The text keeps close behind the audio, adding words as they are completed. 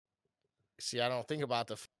see, I don't think about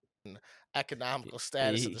the economical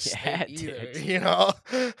status of the Yeah, state either. dude. You know,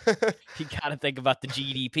 You gotta think about the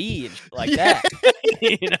GDP and shit like Yeah. that.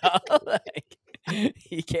 You know, like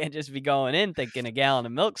you can't just be going in thinking a gallon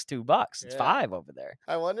of milk's $2. It's Yeah. $5 over there.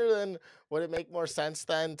 I wonder then, would it make more sense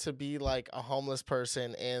then to be like a homeless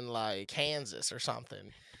person in like Kansas or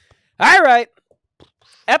something? All right,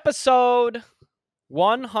 episode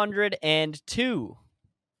 102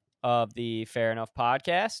 of the Fair Enough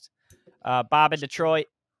podcast. Bob in Detroit,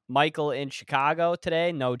 Michael in Chicago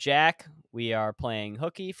today. No Jack. We are playing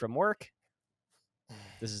hooky from work.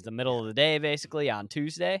 This is the middle of the day, basically, on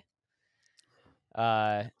Tuesday.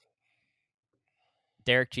 Derek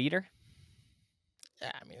Jeter,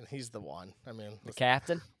 Yeah, I mean, he's the one. I mean, the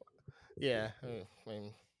captain. yeah, I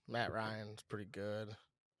mean, Matt Ryan's pretty good.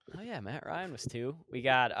 Oh yeah, Matt Ryan was 2. We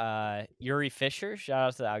got Yuri Fisher. Shout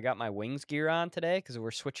out to that. I got my Wings gear on today because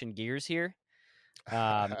we're switching gears here.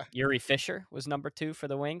 Yuri Fisher was number 2 for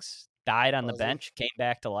the Wings. Died on the Was he? bench, came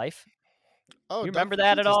back to life. Oh, You Doug remember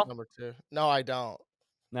that at Fertitz is all? number 2. No, I don't.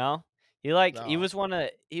 No, he No. was one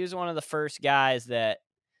of the first guys that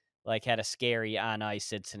like had a scary on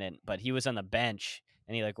ice incident, but he was on the bench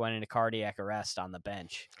and he like went into cardiac arrest on the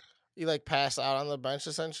bench. He like passed out on the bench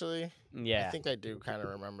essentially. Yeah, I think I do kind of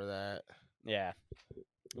remember that. yeah,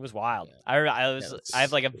 it was wild. Yeah. I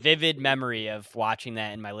have like a vivid memory of watching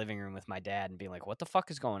that in my living room with my dad and being like, "What the fuck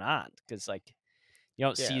is going on?" Because like you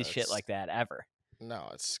don't see shit like that ever. No,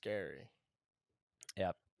 it's scary.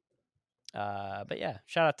 Yep. But yeah,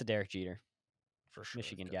 shout out to Derek Jeter, For sure.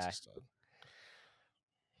 Michigan That's a guy. stud.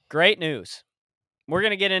 Great news. We're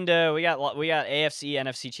gonna get into we got AFC,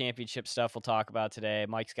 NFC championship stuff we'll talk about today.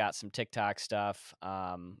 Mike's got some TikTok stuff.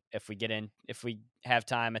 If we have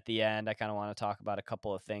time at the end, I kind of want to talk about a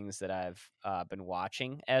couple of things that I've been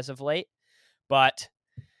watching as of late. But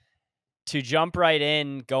to jump right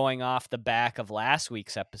in, going off the back of last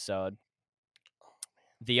week's episode,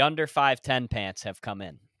 the under 5'10" pants have come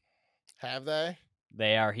in. Have they?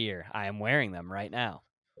 They are here. I am wearing them right now.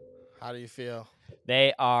 How do you feel?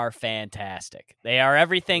 They are fantastic. They are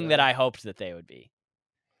everything that Yeah. I hoped that they would be.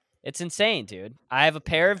 It's insane, dude. I have a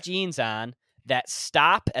pair of jeans on that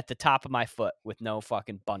stop at the top of my foot with no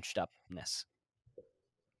fucking bunched upness.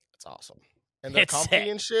 It's awesome. And they're It's comfy sick.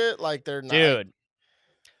 and shit. Like they're not. Dude,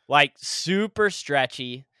 like super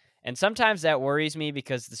stretchy. And sometimes that worries me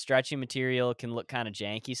because the stretchy material can look kind of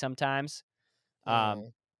janky sometimes.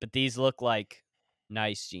 But these look like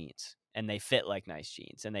nice jeans. And they fit like nice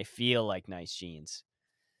jeans. And they feel like nice jeans.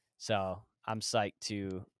 So I'm psyched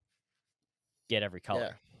to get every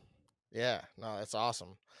color. Yeah. No, that's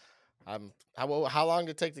awesome. How long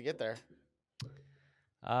did it take to get there?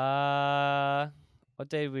 What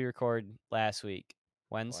day did we record last week?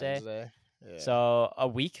 Wednesday. Yeah. So a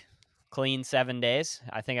week, clean 7 days.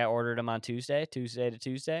 I think I ordered them on Tuesday to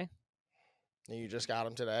Tuesday. And you just got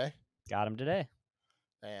them today? Got them today.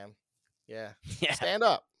 Damn. Yeah. Yeah. Stand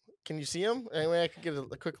up. Can you see them? Any way I could get a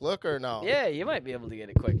quick look or no? Yeah, you might be able to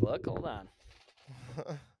get a quick look. Hold on.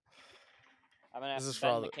 I'm gonna have to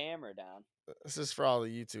bend the camera down. This is for all the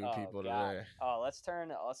YouTube people today. Oh, let's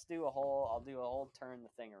do a whole. I'll do a whole turn the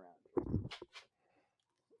thing around.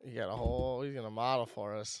 You got a whole. He's gonna model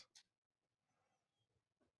for us.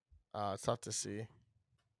 It's tough to see.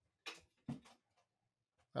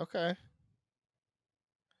 Okay.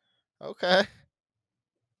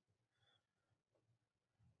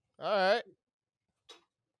 All right.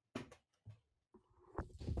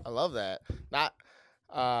 I love that. Not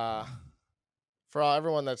for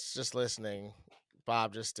everyone that's just listening,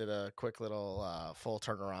 Bob just did a quick little full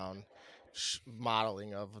turnaround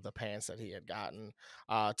modeling of the pants that he had gotten.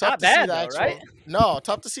 Tough Not to bad see the though, actual, right? No,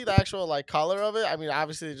 tough to see the actual like color of it. I mean,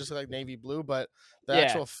 obviously they just look like navy blue, but the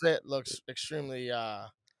actual fit looks extremely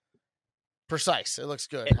precise. It looks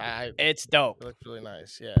good. It's dope. It looks really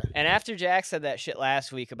nice. Yeah. And after Jack said that shit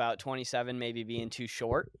last week about 27 maybe being too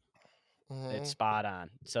short, it's spot on.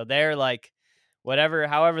 So they're like,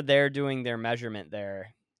 however they're doing their measurement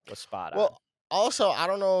there was spot on. Well, also, I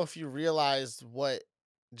don't know if you realized what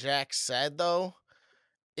Jack said, though.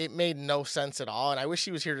 It made no sense at all. And I wish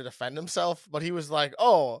he was here to defend himself, but he was like,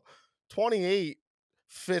 28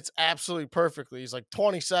 fits absolutely perfectly. He's like,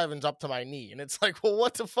 27's up to my knee. And it's like, well,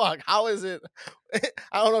 what the fuck? How is it?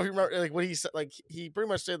 I don't know if you remember like what he said. Like he pretty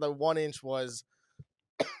much said the 1 inch was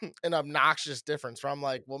an obnoxious difference. So I'm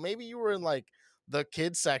like, well, maybe you were in like the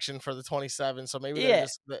kids section for the 27. So maybe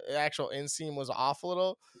the actual inseam was off a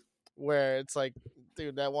little, where it's like,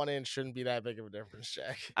 dude, that 1 inch shouldn't be that big of a difference,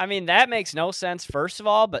 Jack. I mean, that makes no sense, first of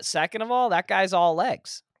all, but second of all, that guy's all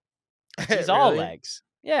legs. He's all legs.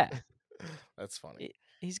 Yeah. That's funny.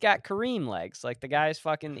 he's got Kareem legs. Like the guy's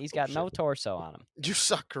fucking. He's got no torso on him. You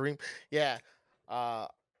suck, Kareem. Yeah.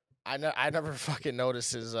 I never fucking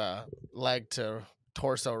noticed his leg to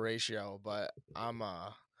torso ratio, but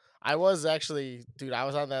I was actually, dude, I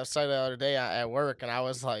was on that site the other day at work, and I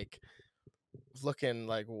was like looking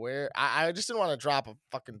like where I just didn't want to drop a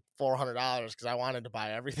fucking $400 because I wanted to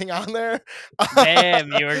buy everything on there.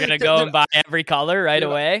 Damn, you were gonna go and buy every color right Dude,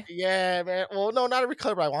 away? Yeah, man. Well, no, not every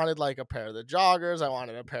color, but I wanted like a pair of the joggers. I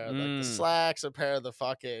wanted a pair of like the slacks, a pair of the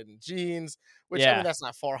fucking jeans. Which I mean, that's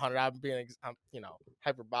not 400. I'm being,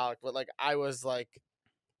 hyperbolic, but like I was like,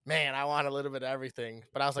 man, I want a little bit of everything.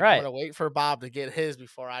 But I was like, I'm gonna wait for Bob to get his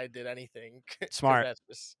before I did anything. Smart. That's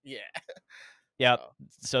just, yeah. Yep.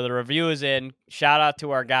 So the review is in. Shout out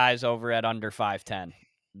to our guys over at Under 510.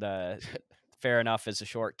 The Fair Enough is a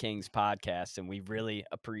Short Kings podcast, and we really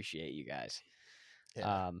appreciate you guys.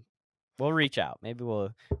 Yeah. We'll reach out. Maybe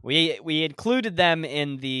we included them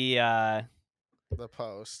in the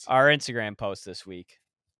post, our Instagram post this week.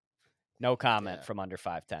 No comment from Under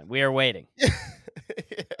 510. We are waiting.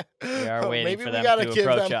 We are waiting for them to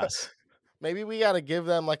approach us. Maybe we got to give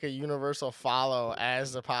them like a universal follow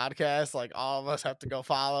as the podcast. Like all of us have to go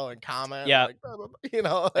follow and comment. Yeah. Like, you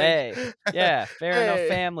know. Like, hey, yeah, Fair Enough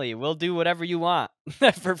family. We'll do whatever you want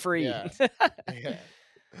for free. Yeah. Yeah.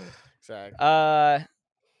 Exactly.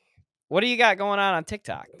 What do you got going on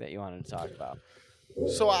TikTok that you wanted to talk about?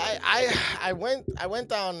 So I went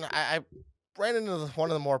down. I ran into one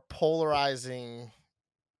of the more polarizing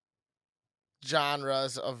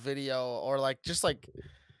genres of video, or like just like.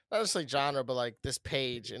 Not necessarily genre, but like this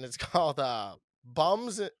page, and it's called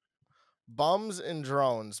Bums and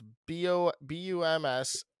Drones.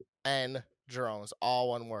 BUMS and Drones, all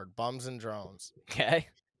one word. Bums and Drones. Okay.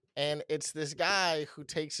 And it's this guy who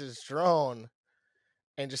takes his drone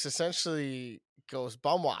and just essentially goes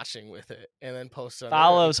bum watching with it, and then posts it.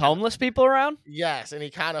 Follows homeless people around. Yes, and he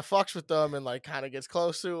kind of fucks with them and like kind of gets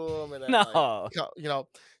close to them, and then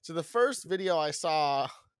So the first video I saw.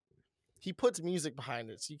 He puts music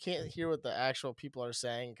behind it, so you can't hear what the actual people are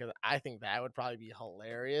saying, because I think that would probably be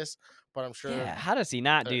hilarious, but I'm sure... Yeah, how does he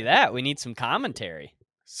not do that? We need some commentary.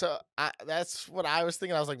 So that's what I was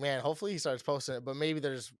thinking. I was like, man, hopefully he starts posting it, but maybe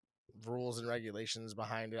there's rules and regulations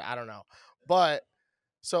behind it. I don't know. But,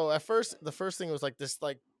 so at first, the first thing was like this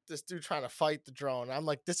dude trying to fight the drone. I'm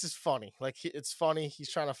like, this is funny. Like, it's funny.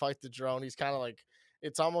 He's trying to fight the drone. He's kind of like,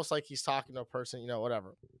 it's almost like he's talking to a person,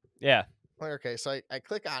 whatever. Yeah. Okay, so I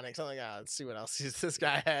click on it. So I'm like, let's see what else this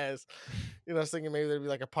guy has. I was thinking maybe there'd be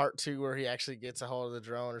like a part 2 where he actually gets a hold of the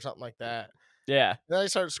drone or something like that. Yeah. And then I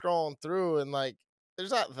started scrolling through, and like, there's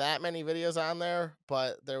not that many videos on there,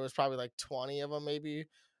 but there was probably like 20 of them maybe.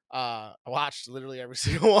 I watched literally every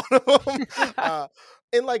single one of them.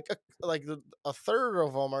 And like a third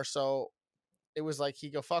of them or so, it was like he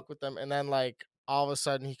go fuck with them, and then like all of a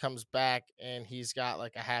sudden he comes back and he's got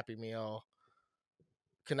like a Happy Meal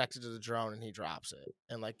connected to the drone, and he drops it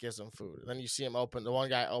and like gives him food. And then you see him the one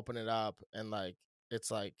guy open it up, and like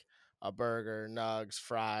it's like a burger, nugs,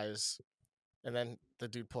 fries, and then the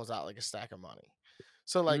dude pulls out like a stack of money.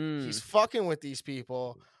 So like he's fucking with these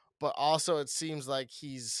people, but also it seems like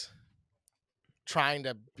he's trying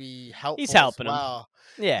to be helpful. He's helping them.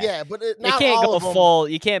 Yeah, but you can't go full.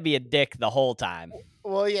 You can't be a dick the whole time.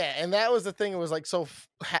 Well, yeah, and that was the thing. It was like, so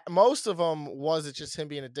most of them was it just him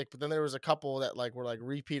being a dick, but then there was a couple that like were like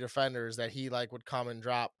repeat offenders that he like would come and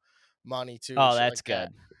drop money to. Oh, that's like good.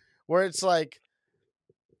 Where it's like,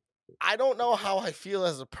 I don't know how I feel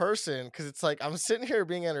as a person, because it's like I'm sitting here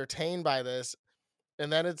being entertained by this,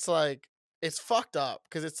 and then it's like it's fucked up,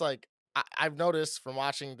 because it's like I've noticed from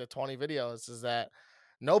watching the 20 videos is that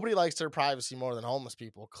nobody likes their privacy more than homeless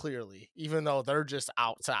people, clearly, even though they're just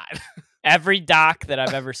outside. Every doc that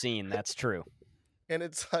I've ever seen, that's true. And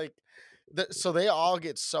it's like, so they all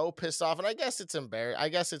get so pissed off, and I guess it's I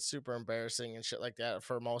guess it's super embarrassing and shit like that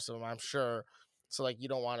for most of them, I'm sure. So like, you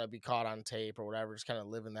don't want to be caught on tape or whatever, just kind of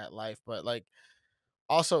living that life. But like,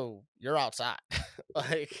 also you're outside,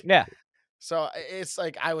 like, yeah. So it's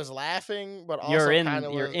like I was laughing, but also you're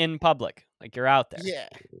in public, like you're out there.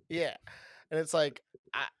 Yeah, and it's like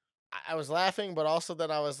I was laughing, but also then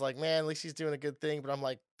I was like, man, at least he's doing a good thing. But I'm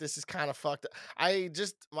like, this is kind of fucked up.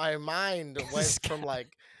 My mind went from like,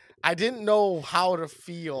 I didn't know how to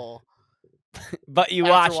feel. But you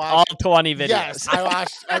watched all 20 videos. Yes, I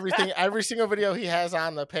watched every single video he has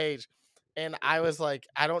on the page. And I was like,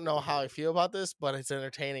 I don't know how I feel about this, but it's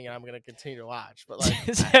entertaining, and I'm going to continue to watch. But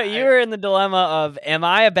like, so you were in the dilemma of, am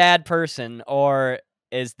I a bad person, or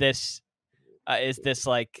is this is this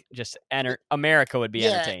like just America would be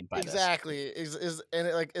Yeah, entertained by this? exactly.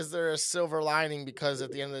 Is there a silver lining, because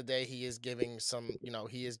at the end of the day he is giving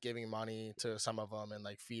he is giving money to some of them and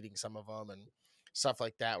like feeding some of them and stuff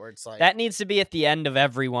like that, where it's like, That needs to be at the end of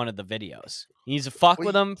every one of the videos. He needs to fuck with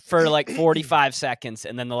we them for like 45 seconds,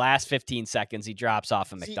 and then the last 15 seconds he drops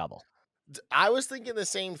off a see, McDouble. I was thinking the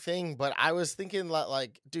same thing, but I was thinking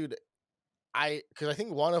like, dude, because I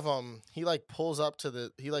think one of them, he like pulls up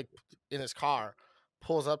to he like in his car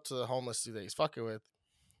pulls up to the homeless dude that he's fucking with,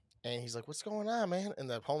 and he's like, "What's going on, man?" And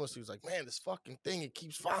the homeless dude's like, "Man, this fucking thing, it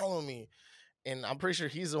keeps following me," and I'm pretty sure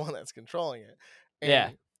he's the one that's controlling it. And Yeah.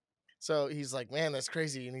 so he's like, "Man, that's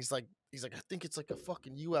crazy," and he's like, "I think it's like a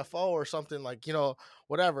fucking UFO or something, like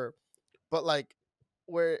whatever." But like,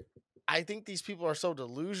 where I think these people are so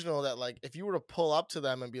delusional that like, if you were to pull up to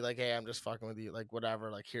them and be like, "Hey, I'm just fucking with you," like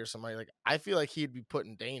whatever, like here's somebody, like I feel like he'd be put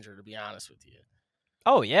in danger, to be honest with you.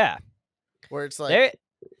 Oh yeah. Where it's like,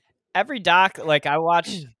 Every doc, like I watch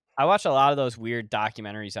a lot of those weird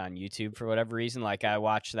documentaries on YouTube for whatever reason. Like I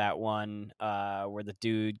watched that one where the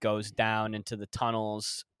dude goes down into the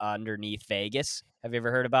tunnels underneath Vegas. Have you ever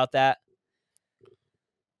heard about that?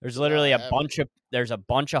 There's literally I there's a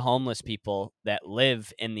bunch of homeless people that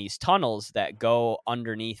live in these tunnels that go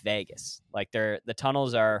underneath Vegas. Like the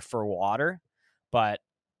tunnels are for water, but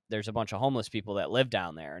there's a bunch of homeless people that live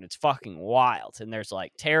down there, and it's fucking wild. And there's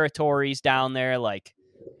like territories down there, like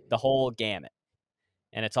the whole gamut,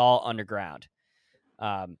 and it's all underground.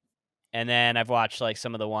 And then I've watched like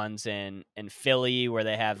some of the ones in Philly where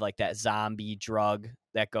they have like that zombie drug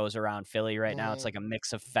that goes around Philly right now. It's like a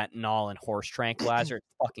mix of fentanyl and horse tranquilizer. It's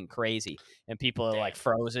fucking crazy. And people are like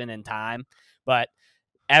frozen in time. But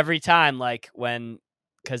every time, like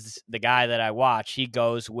because the guy that I watch, he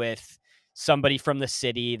goes with somebody from the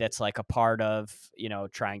city that's like a part of,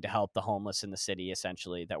 trying to help the homeless in the city,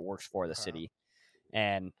 essentially, that works for the city.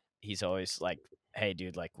 And he's always like, "Hey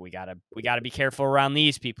dude, like we gotta be careful around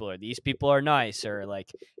these people, or these people are nice," or like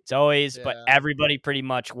it's always, but everybody pretty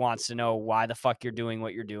much wants to know why the fuck you're doing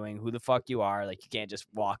what you're doing, who the fuck you are. Like you can't just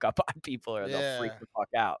walk up on people or they'll freak the fuck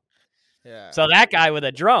out. Yeah. So that guy with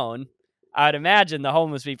a drone, I'd imagine the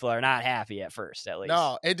homeless people are not happy at first, at least.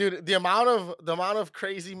 No, and dude, the amount of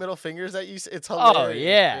crazy middle fingers that it's hilarious. Oh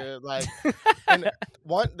yeah, dude. Like, and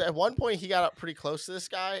at one point he got up pretty close to this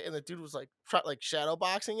guy, and the dude was like shadow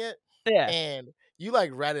boxing it. Yeah, and you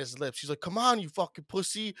like read his lips. She's like, "Come on, you fucking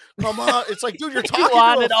pussy, come on!" It's like, dude, you're talking he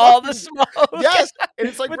wanted to all the smoke. Yes, and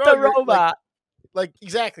it's like, with bro, the robot. Like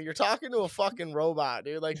exactly, you're talking to a fucking robot,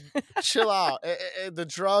 dude. Like, chill out. The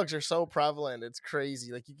drugs are so prevalent; it's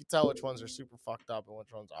crazy. Like, you can tell which ones are super fucked up and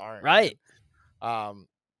which ones aren't. Right. Man.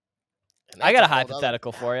 I got a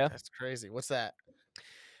hypothetical for you. That's crazy. What's that?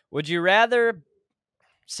 Would you rather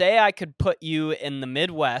say I could put you in the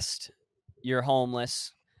Midwest, you're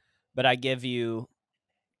homeless, but I give you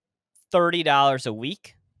 $30 a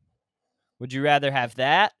week? Would you rather have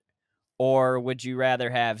that? Or would you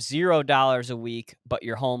rather have $0 a week, but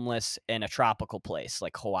you're homeless in a tropical place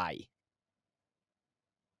like Hawaii?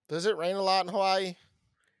 Does it rain a lot in Hawaii?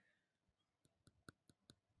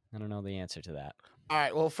 I don't know the answer to that. All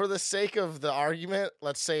right. Well, for the sake of the argument,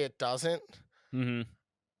 let's say it doesn't. Mm-hmm.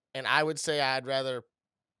 And I would say I'd rather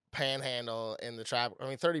panhandle in the trap. I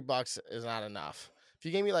mean, $30 is not enough. If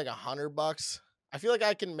you gave me like $100, I feel like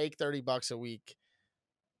I can make $30 a week,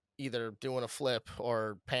 either doing a flip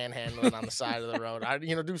or panhandling on the side of the road. I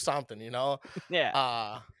do something. Yeah.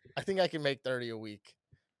 I think I can make 30 a week,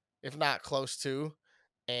 if not close to,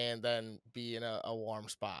 and then be in a warm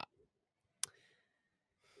spot.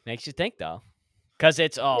 Makes you think though, because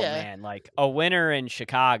it's man, like a winter in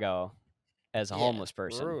Chicago as a homeless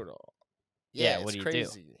person. Brutal. Yeah, what do you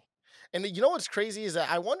crazy. do? And you know what's crazy is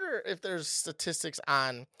that I wonder if there's statistics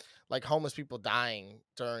on like homeless people dying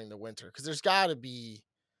during the winter, because there's got to be.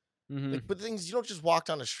 Mm-hmm. Like, but the things, you don't just walk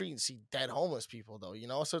down the street and see dead homeless people, though,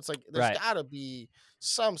 So it's like there's got to be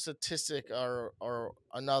some statistic or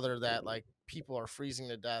another that like people are freezing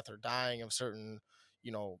to death or dying of certain,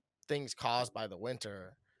 things caused by the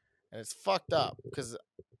winter, and it's fucked up because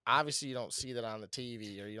obviously you don't see that on the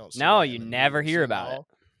TV or you don't. No, you never hear about it.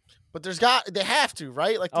 But they have to,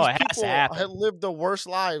 right? Like these people have lived the worst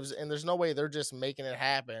lives, and there's no way they're just making it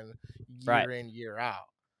happen year in, year out.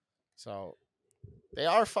 So. They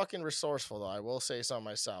are fucking resourceful, though. I will say so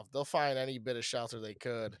myself. They'll find any bit of shelter they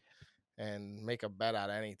could and make a bet out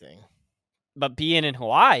of anything. But being in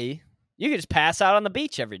Hawaii, you could just pass out on the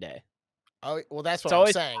beach every day. Oh, well, that's what I'm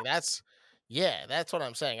saying. That's what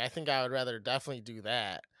I'm saying. I think I would rather definitely do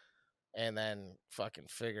that and then fucking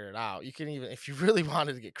figure it out. You can even, if you really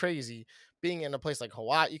wanted to get crazy, being in a place like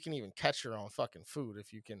Hawaii, you can even catch your own fucking food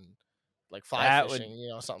if you can like fly That fishing,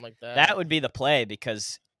 something like that. That would be the play,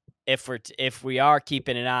 because if we are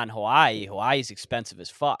keeping it on Hawaii, Hawaii's expensive as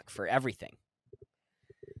fuck for everything.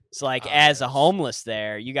 It's like, as a homeless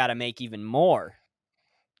there, you got to make even more.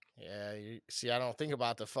 Yeah, see, I don't think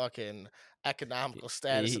about the fucking economical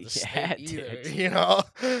status of the Yeah, state either. dude. You know,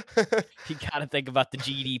 You got to think about the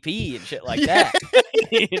GDP and shit like that.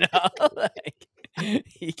 You know, like,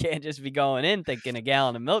 you can't just be going in thinking a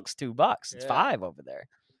gallon of milk's $2. It's Yeah. $5 over there.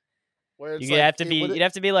 where it's You'd like have to be you'd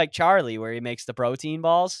have to be like Charlie, where he makes the protein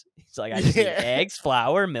balls. He's like, I just need Yeah. eggs,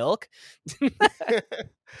 flour, milk.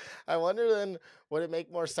 I wonder then, would it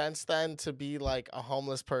make more sense then to be like a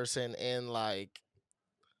homeless person in like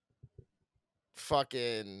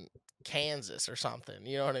fucking Kansas or something?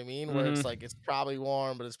 You know what I mean? Where it's Mhm. like it's probably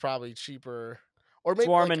warm, but it's probably cheaper, or It's maybe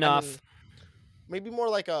warm like, enough. maybe more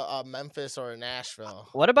like a Memphis or a Nashville.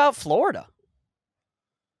 What about Florida?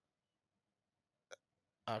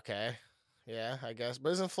 Okay, yeah, I guess.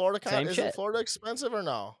 But isn't Florida Same isn't shit. Florida expensive or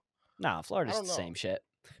no? No, Florida's don't the know. same shit.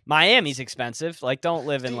 Miami's expensive. Like, don't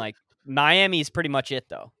live in See- like Miami's pretty much it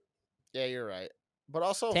though. Yeah, you're right. But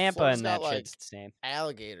also Tampa Florida's and got that like shit's the same.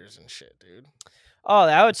 alligators and shit, dude. Oh,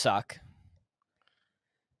 that would suck.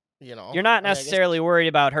 You know, You're not I mean, I guess- necessarily worried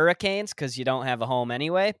about hurricanes because you don't have a home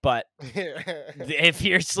anyway. But if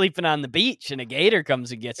you're sleeping on the beach and a gator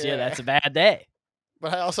comes and gets you, Yeah. that's a bad day.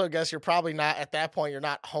 But I also guess you're probably not at that point. You're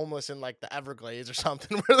not homeless in like the Everglades or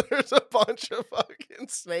something where there's a bunch of fucking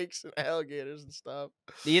snakes and alligators and stuff.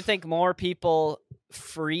 Do you think more people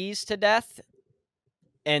freeze to death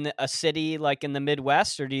in a city like in the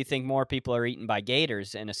Midwest, or do you think more people are eaten by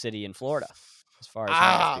gators in a city in Florida? As far as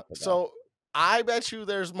homeless people go? So I bet you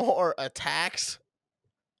there's more attacks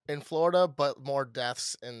in Florida, but more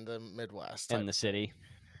deaths in the Midwest. In the city,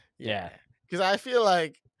 yeah. Because I feel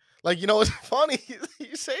like it's funny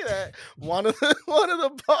you say that. One of the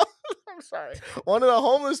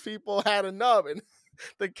homeless people had a nub, and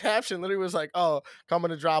the caption literally was like, "Oh, coming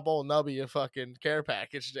to drop old Nubby a fucking care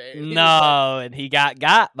package today." And he was No, and he got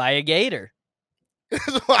by a gator.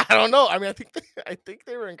 like, I don't know. I mean, I think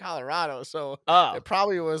they were in Colorado, so Oh, it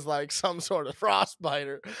probably was like some sort of frostbite,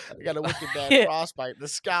 or they got a wicked bad frostbite, the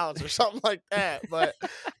scouts or something like that. But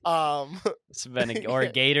it's been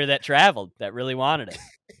a gator that traveled that really wanted it.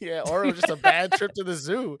 yeah, or it was just a bad trip to the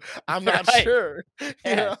zoo. I'm not Right. sure. Yeah.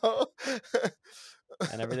 You know?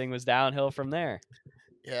 And everything was downhill from there.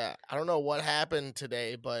 Yeah, I don't know what happened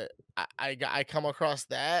today, but I come across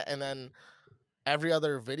that, and then every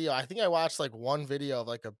other video. I think I watched like one video of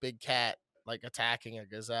like a big cat like attacking a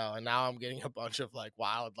gazelle, and now I'm getting a bunch of like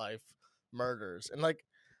wildlife murders, and like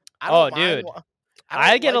dude,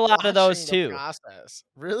 I get a lot of those too. Process.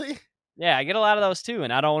 Really? Yeah, I get a lot of those too,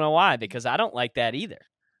 and I don't know why, because I don't like that either.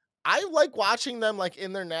 I like watching them like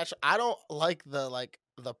in their natural. I don't like the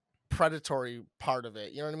predatory part of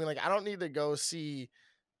it. You know what I mean? Like I don't need to go see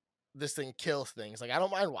this thing kill things. Like I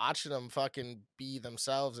don't mind watching them fucking be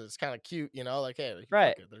themselves. It's kind of cute, you know. Like hey,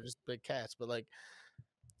 Right? They're just big cats, but like,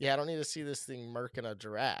 yeah, I don't need to see this thing murking a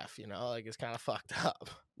giraffe. You know, like it's kind of fucked up.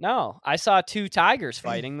 No, I saw 2 tigers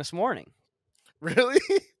fighting this morning. Really?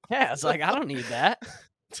 Yeah, it's like I don't need that.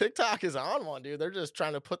 TikTok is on one, dude. They're just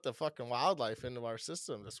trying to put the fucking wildlife into our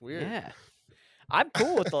system. That's weird. Yeah. I'm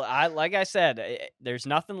cool with like I said, there's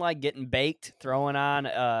nothing like getting baked, throwing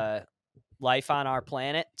on life on our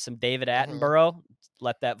planet, some David Attenborough,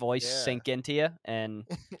 let that voice sink into you, and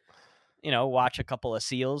watch a couple of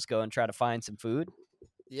seals go and try to find some food.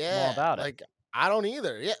 Yeah, I'm all about it. I don't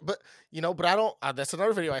either. Yeah, but but I don't. That's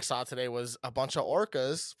another video I saw today was a bunch of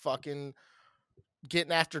orcas fucking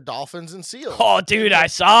getting after dolphins and seals. Oh, dude, I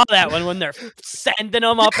saw that one when they're sending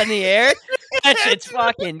them up in the air. That shit's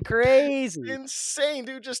fucking crazy. Insane,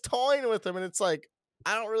 dude. Just toying with them, and it's like,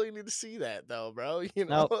 I don't really need to see that though, bro. You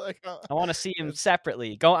know, nope. Like, I want to see them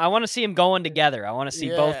separately. I want to see them going together. I want to see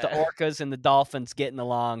both the orcas and the dolphins getting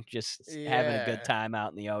along, just having a good time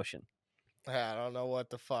out in the ocean. I don't know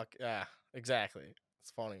what the fuck. Yeah, exactly.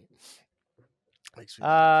 It's funny.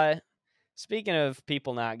 Speaking of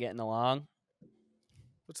people not getting along,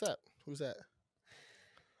 what's that? Who's that?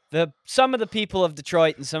 Some of the people of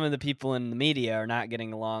Detroit and some of the people in the media are not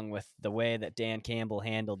getting along with the way that Dan Campbell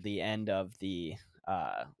handled the end of the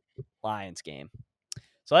Lions game.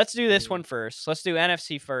 So let's do this one first. Let's do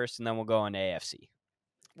NFC first, and then we'll go on to AFC.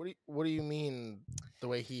 What do you mean the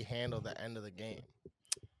way he handled the end of the game?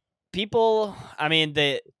 People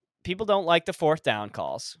don't like the 4th down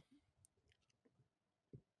calls,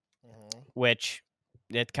 which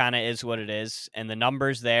it kind of is what it is. And the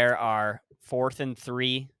numbers there are 4th and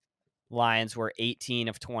 3. Lions were 18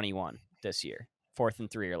 of 21 this year. 4th and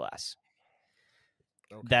 3 or less.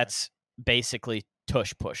 Okay. That's basically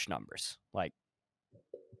tush push numbers. Like,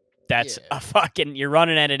 that's Yeah. a fucking, you're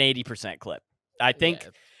running at an 80% clip. I think Yeah.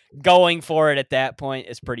 going for it at that point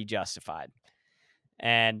is pretty justified.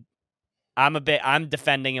 And I'm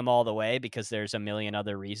defending him all the way because there's a million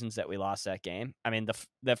other reasons that we lost that game. I mean,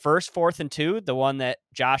 the first 4th and 2, the one that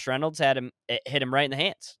Josh Reynolds it hit him right in the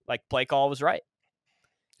hands. Like, play call was right.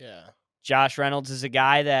 Yeah. Josh Reynolds is a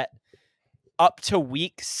guy that up to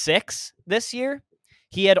week 6 this year,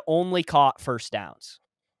 he had only caught first downs.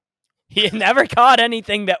 He had never caught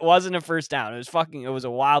anything that wasn't a first down. It was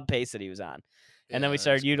a wild pace that he was on. And then we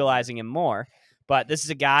started utilizing him more. But this is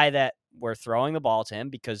a guy that we're throwing the ball to him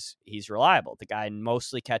because he's reliable. The guy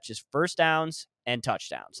mostly catches first downs and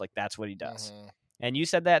touchdowns. Like, that's what he does. Mm-hmm. And you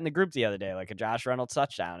said that in the group the other day, like a Josh Reynolds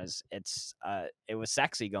touchdown it was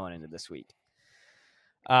sexy going into this week.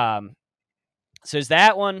 So is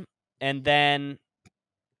that one, and then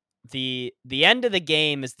the end of the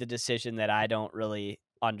game is the decision that I don't really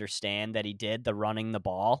understand that he did, the running the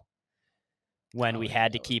ball when we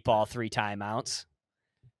had to keep all 3 timeouts.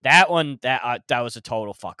 That one, that was a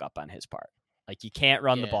total fuck up on his part. Like, you can't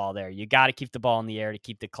run the ball there. You got to keep the ball in the air to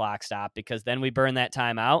keep the clock stopped, because then we burn that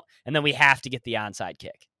timeout and then we have to get the onside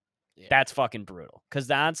kick. Yeah. That's fucking brutal, because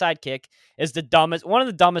the onside kick is one of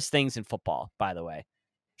the dumbest things in football, by the way.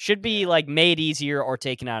 Should be like made easier or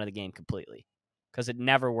taken out of the game completely, because it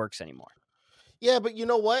never works anymore. Yeah, but you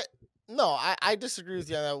know what? No, I disagree with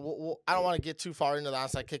you on that. I don't want to get too far into the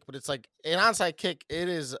onside kick, but it's like an onside kick, it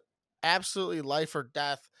is absolutely life or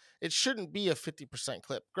death. It shouldn't be a 50%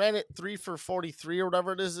 clip. Granted, 3 for 43 or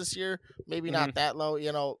whatever it is this year, maybe not that low.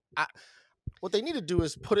 You know, what they need to do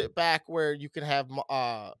is put it back where you can have.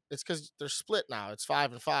 It's because they're split now. It's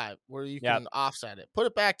 5 and 5, where you can offset it. Put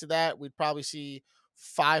it back to that. We'd probably see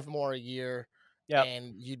 5 more a year,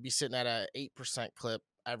 and you'd be sitting at a 8% clip.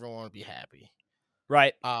 Everyone would be happy,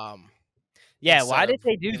 right? Yeah. Why did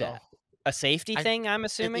they do that? A safety thing, I'm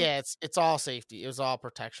assuming. It's all safety. It was all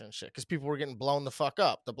protection and shit, because people were getting blown the fuck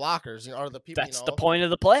up. The blockers, or the people. That's the point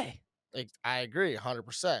of the play. I agree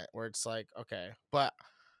 100%. Where it's like, okay, but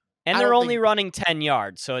they're only running 10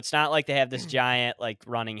 yards, so it's not like they have this giant like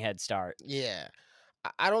running head start. Yeah,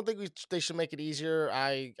 I don't think they should make it easier.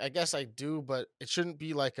 I guess I do, but it shouldn't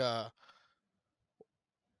be like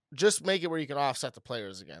just make it where you can offset the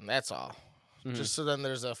players again. That's all. Mm-hmm. Just so then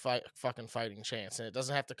there's a fucking fighting chance, and it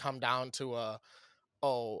doesn't have to come down to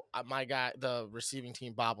my guy, the receiving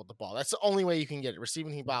team bobbled the ball. That's the only way you can get it.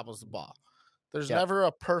 Receiving team bobbles the ball. There's never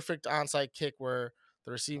a perfect onside kick where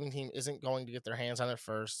the receiving team isn't going to get their hands on it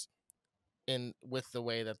first, with the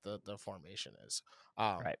way that the formation is.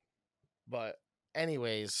 Right. But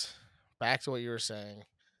anyways, back to what you were saying.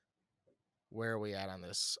 Where are we at on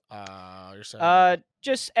this? You're saying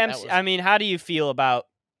just MC. I mean, how do you feel about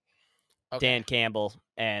Dan Campbell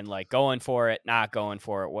and like going for it, not going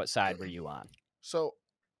for it? What side were you on? So,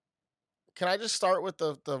 can I just start with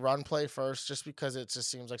the run play first, just because it just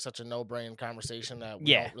seems like such a no-brain conversation that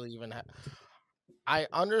we don't really even have. I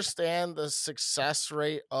understand the success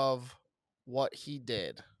rate of what he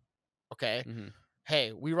did. Okay. Mm-hmm.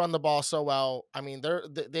 Hey, we run the ball so well. I mean,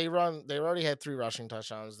 they already had 3 rushing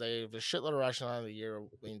touchdowns. They have a shitload of rushing on the year,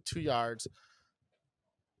 2 yards.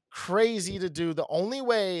 Crazy to do. The only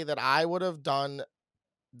way that I would have done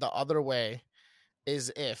the other way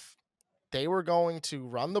is if they were going to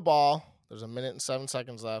run the ball. There's 1 minute and 7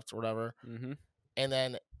 seconds left or whatever. Mm-hmm. And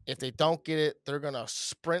then if they don't get it, they're going to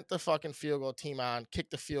sprint the fucking field goal team on, kick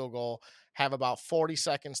the field goal, have about 40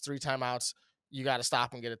 seconds, 3 timeouts. You got to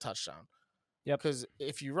stop and get a touchdown. Yep. Because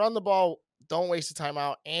if you run the ball, don't waste the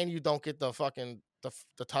timeout, and you don't get the fucking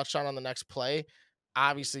the touchdown on the next play,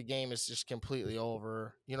 obviously game is just completely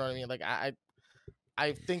over. You know what I mean? Like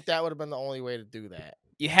I think that would have been the only way to do that.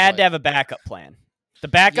 You had to have a backup plan. The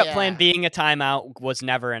backup plan being a timeout was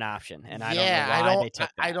never an option, and I don't know why they took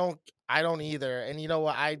that. I don't either. And you know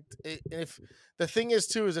what? If the thing is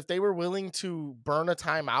too is if they were willing to burn a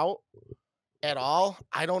timeout at all,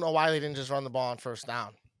 I don't know why they didn't just run the ball on first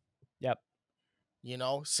down. Yep. You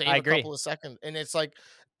know, save a couple of seconds. And it's like,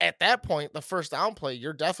 at that point, the first down play,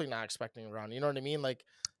 you're definitely not expecting to run. You know what I mean? Like,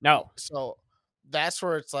 no. So that's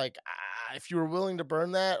where it's like, if you were willing to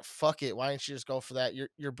burn that, fuck it. Why didn't you just go for that?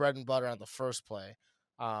 Your bread and butter on the first play.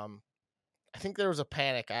 I think there was a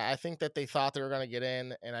panic. I think that they thought they were going to get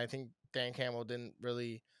in, and I think Dan Campbell didn't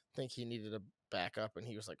really think he needed a backup, and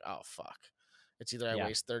he was like, oh, fuck. It's either I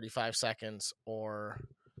waste 35 seconds or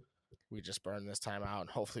we just burn this time out and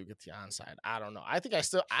hopefully we get the onside. I don't know. I think I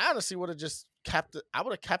honestly would have just kept it. I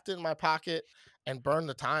would have kept it in my pocket and burned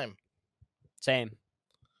the time. Same.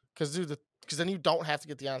 Because because then you don't have to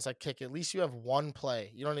get the onside kick. At least you have one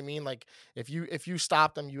play. You know what I mean? Like if you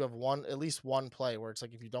stop them, you have at least one play where it's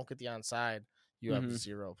like if you don't get the onside, you have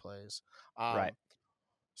 0 plays. Right.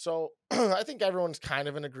 So I think everyone's kind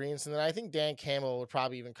of in agreement, and then I think Dan Campbell would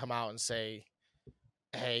probably even come out and say,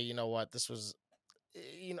 "Hey, you know what? This was,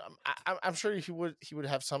 you know, I'm sure he would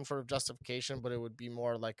have some sort of justification, but it would be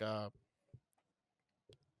more like that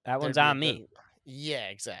there'd one's be a on good- me. Yeah,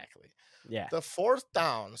 exactly. Yeah. The 4th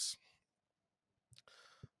downs,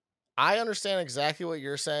 I understand exactly what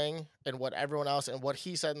you're saying and what everyone else and what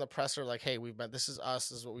he said in the presser. Like, hey, this is us.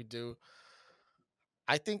 This is what we do.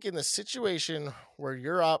 I think in the situation where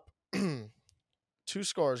you're up 2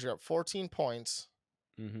 scores, you're up 14 points,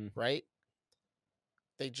 Mm-hmm. right?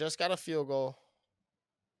 They just got a field goal.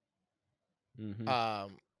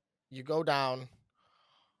 Mm-hmm. You go down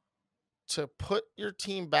to put your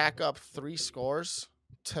team back up 3 scores.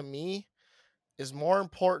 To me, is more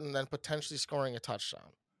important than potentially scoring a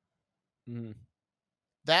touchdown. Mm-hmm.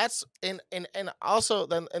 That's and also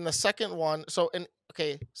then in the second one. So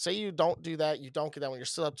okay, say you don't do that, you don't get that when you're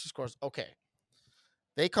still up 2 scores. Okay,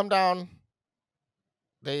 they come down,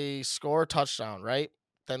 they score a touchdown, right?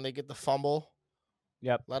 Then they get the fumble.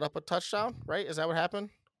 Yep. Let up a touchdown, right? Is that what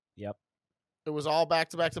happened? Yep. It was all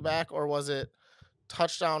back to back to back, or was it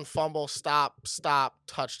touchdown, fumble, stop,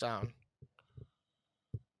 touchdown?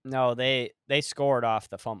 No, they scored off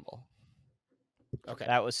the fumble. Okay.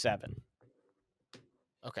 That was 7.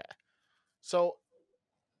 Okay. So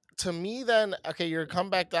to me then, okay, you're come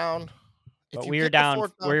back down. But we were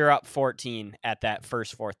down. We were up 14 at that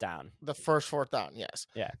first 4th down. The first 4th down, yes.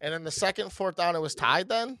 Yeah. And then the second 4th down, it was tied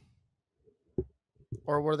then?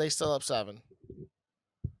 Or were they still up 7?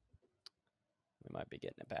 We might be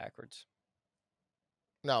getting it backwards.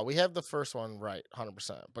 No, we have the first one right,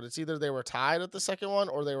 100%. But it's either they were tied at the second one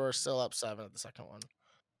or they were still up 7 at the second one.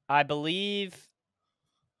 I believe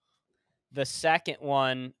the second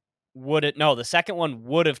one would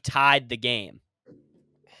have tied the game.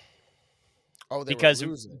 Oh, they because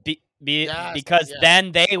were losing. Because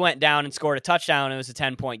then they went down and scored a touchdown. It was a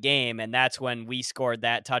 10-point game, and that's when we scored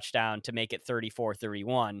that touchdown to make it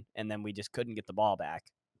 34-31, and then we just couldn't get the ball back.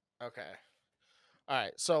 Okay. All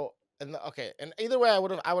right. So and either way, I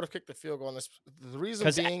would have kicked the field goal on this. The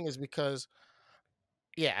reason being is because,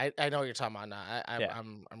 yeah, I know what you're talking about now.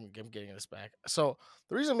 I'm getting this back. So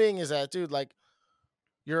the reason being is that, dude, like,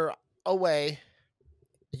 you're away.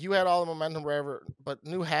 You had all the momentum wherever, but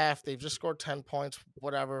new half, they've just scored 10 points,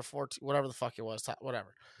 whatever, 14, whatever the fuck it was,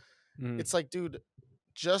 whatever. It's like, dude,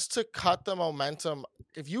 just to cut the momentum,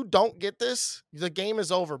 if you don't get this, the game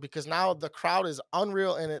is over because now the crowd is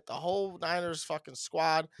unreal in it. The whole Niners fucking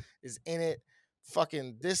squad is in it.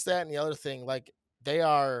 Fucking this, that, and the other thing. Like, they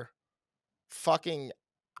are fucking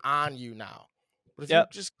on you now. But if you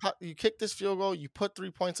just you kick this field goal, you put 3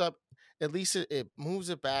 points up, at least it moves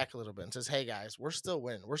it back a little bit and says, hey, guys, we're still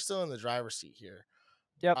winning. We're still in the driver's seat here.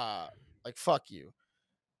 Yep. Like, fuck you.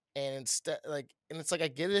 And instead, and it's like, I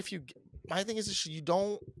get it if you. My thing is just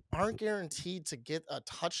aren't guaranteed to get a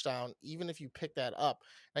touchdown even if you pick that up.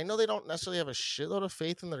 And I know they don't necessarily have a shitload of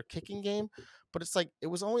faith in their kicking game, but it's like it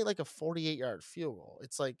was only like a 48-yard field goal.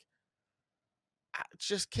 It's like,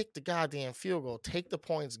 just kick the goddamn field goal, take the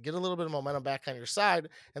points, get a little bit of momentum back on your side,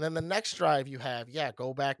 and then the next drive you have,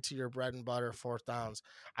 go back to your bread and butter 4th downs.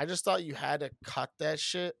 I just thought you had to cut that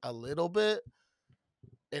shit a little bit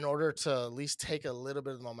in order to at least take a little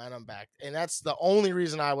bit of momentum back. And that's the only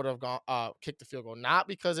reason I would have kicked the field goal. Not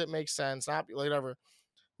because it makes sense, not whatever,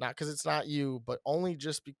 not because it's not you, but only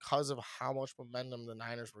just because of how much momentum the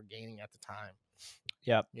Niners were gaining at the time.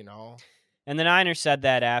 Yep. You know? And the Niners said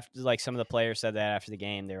that after, like, some of the players said that after the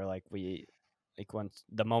game. They were like, when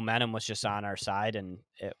the momentum was just on our side and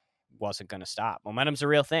it wasn't going to stop. Momentum's a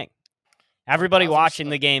real thing. Everybody watching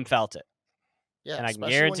the game felt it. Yeah, and I can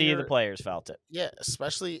guarantee you the players felt it. Yeah,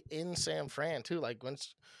 especially in San Fran too. Like,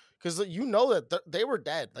 because you know that they were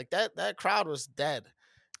dead. Like that crowd was dead,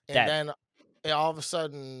 and then all of a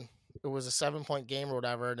sudden it was a 7-point game or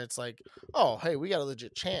whatever, and it's like, oh, hey, we got a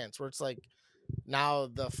legit chance. Where it's like, now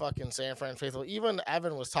the fucking San Fran faithful, even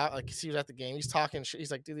Evan was talking, like, he was at the game, he's talking shit. He's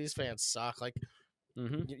like, dude, these fans suck. Like,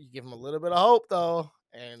 you give them a little bit of hope though,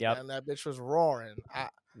 and then that bitch was roaring.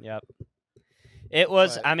 It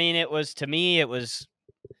was. I mean, it was, to me, it was.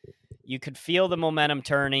 You could feel the momentum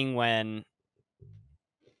turning when,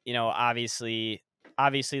 obviously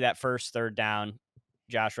that first 3rd down,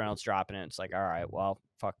 Josh Reynolds dropping it. It's like, all right, well,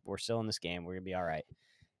 fuck, we're still in this game. We're gonna be all right.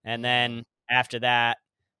 And then after that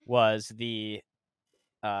was the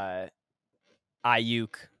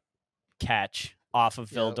Ayuk catch off of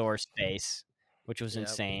Vildor's face, which was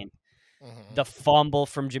insane. The fumble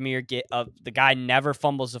from Jahmyr, the guy never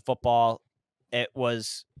fumbles the football. It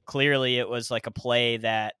was like a play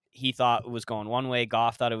that he thought was going one way.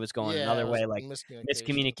 Goff thought it was going another way. Like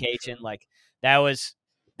miscommunication. Sure. Like that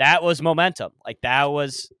was momentum. Like that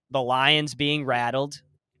was the Lions being rattled,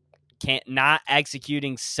 not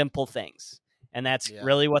executing simple things, and that's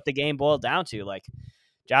really what the game boiled down to. Like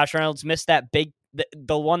Josh Reynolds missed that big,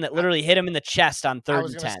 the one that literally hit him in the chest on 3rd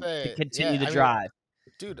and 10 to continue the drive.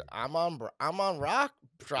 Dude, I'm on rock.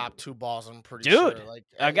 Dropped 2 balls. I'm pretty sure. Like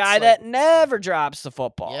a guy that never drops the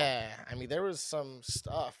football. Yeah, I mean there was some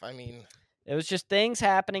stuff. I mean, it was just things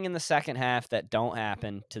happening in the second half that don't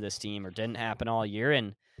happen to this team or didn't happen all year,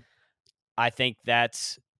 and I think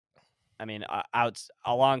that's, I mean, out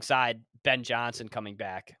alongside Ben Johnson coming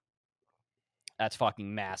back, that's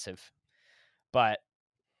fucking massive. But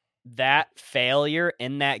that failure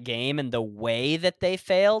in that game and the way that they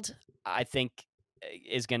failed, I think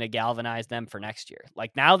is going to galvanize them for next year.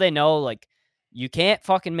 Like now they know, like, you can't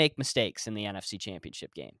fucking make mistakes in the NFC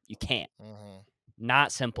Championship game. You can't.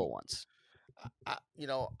 Not simple ones. I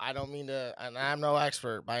don't mean to, and I'm no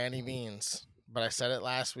expert by any means, but I said it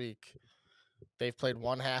last week. They've played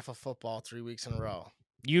one half of football 3 weeks in a row.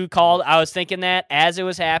 You called. I was thinking that as it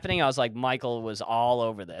was happening, I was like, Michael was all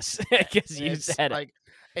over this because you said like,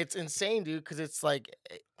 it's insane, dude. Because it's like,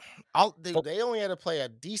 they only had to play a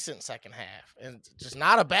decent second half and just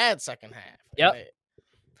not a bad second half. Yep.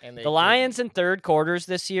 And the Lions in third quarters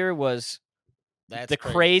this year was the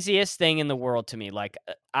craziest thing in the world to me. Like,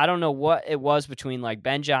 I don't know what it was between like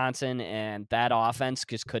Ben Johnson and that offense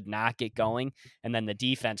just could not get going, and then the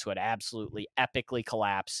defense would absolutely epically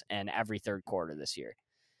collapse in every third quarter this year.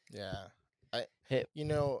 Yeah,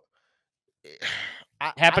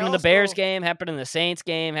 happened in the Bears game, happened in the Saints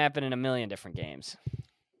game, happened in a million different games.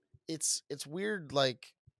 It's weird. Like,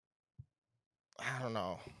 I don't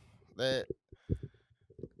know that.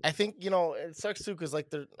 I think, it sucks too because,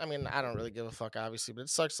 like, I don't really give a fuck, obviously, but it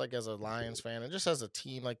sucks, like, as a Lions fan and just as a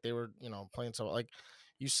team, like, they were, playing so, like,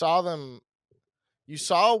 you saw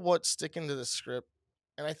what's sticking to the script,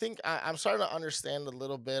 and I think I'm starting to understand a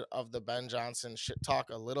little bit of the Ben Johnson shit talk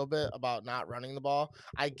a little bit about not running the ball.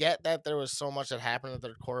 I get that there was so much that happened in the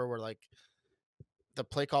third quarter where, like, the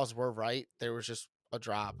play calls were right. There was just a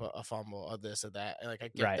drop, a fumble, a this, or that, and, like, I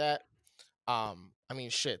get that. I mean,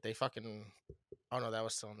 shit, they fucking... Oh, no, that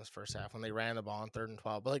was still in this first half when they ran the ball on 3rd and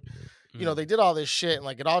 12. But, like, they did all this shit, and,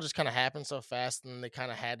 like, it all just kind of happened so fast, and they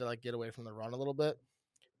kind of had to, like, get away from the run a little bit.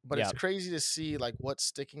 But it's crazy to see, like, what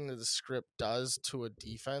sticking to the script does to a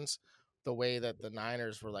defense, the way that the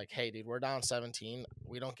Niners were like, hey, dude, we're down 17.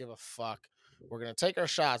 We don't give a fuck. We're going to take our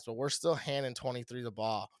shots, but we're still handing 23 the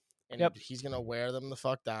ball. And he's going to wear them the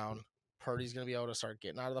fuck down. Purdy's going to be able to start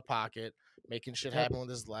getting out of the pocket, making shit happen with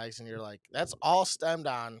his legs. And you're like, that's all stemmed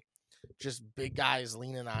on just big guys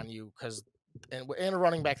leaning on you and a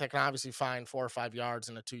running back that can obviously find 4 or 5 yards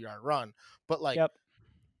in a 2-yard run. But, like,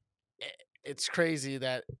 it's crazy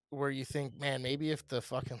that where you think, man, maybe if the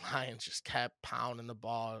fucking Lions just kept pounding the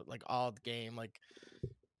ball, like, all the game, like,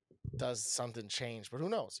 does something change? But who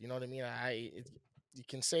knows? You know what I mean? You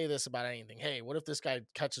can say this about anything. Hey, what if this guy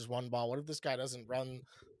catches one ball? What if this guy doesn't run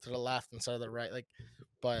to the left instead of the right? Like,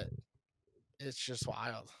 but it's just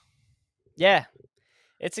wild. Yeah.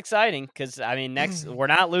 It's exciting because, I mean, we're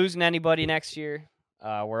not losing anybody next year.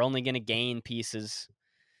 We're only going to gain pieces.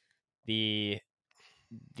 The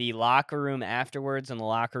locker room afterwards and the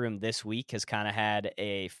locker room this week has kind of had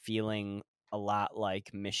a feeling a lot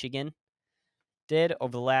like Michigan did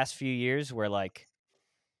over the last few years, where, like,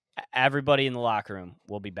 everybody in the locker room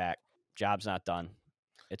will be back. Job's not done.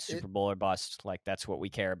 It's Super Bowl or bust. Like, that's what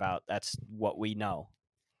we care about. That's what we know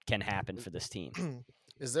can happen for this team.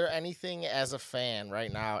 Is there anything as a fan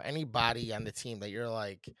right now, anybody on the team that you're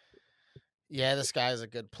like, yeah, this guy's a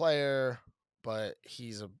good player, but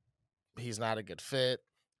he's not a good fit?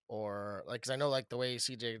 Or, like, because I know, like, the way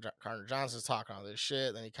CJ Gardner-Johnson's talking all this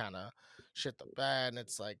shit, then he kind of shit the bed, and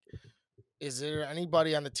it's like, is there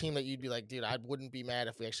anybody on the team that you'd be like, dude, I wouldn't be mad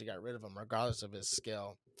if we actually got rid of him, regardless of his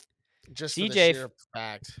skill? Just CJ, for the sheer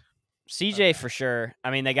fact. CJ for sure.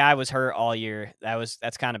 I mean, the guy was hurt all year.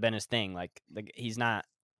 That's kind of been his thing. Like, he's not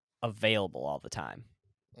available all the time,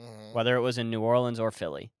 whether it was in New Orleans or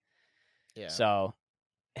Philly. Yeah. So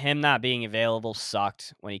him not being available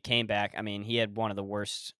sucked. When he came back, I mean, he had one of the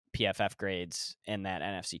worst PFF grades in that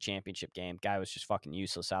NFC Championship game. Guy was just fucking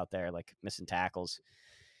useless out there, like, missing tackles.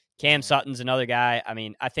 Cam Sutton's another guy. I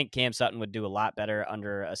mean, I think Cam Sutton would do a lot better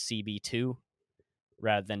under a CB2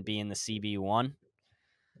 rather than being the CB1.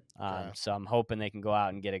 Okay. So I'm hoping they can go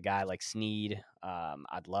out and get a guy like Snead.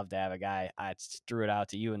 I'd love to have a guy. I threw it out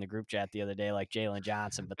to you in the group chat the other day, like Jalen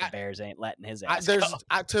Johnson, but the I, Bears ain't letting his I ass go. there's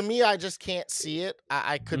to me, I just can't see it.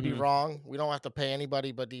 I could be Mhm. wrong. We don't have to pay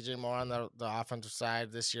anybody but DJ Moore on the offensive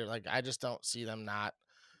side this year. Like I just don't see them not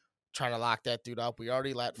trying to lock that dude up. We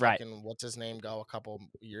already let Right. fucking what's his name go a couple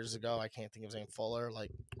years ago. I can't think of his name. Fuller,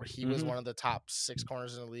 like where he was Mhm. one of the top 6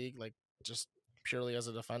 corners in the league, like just purely as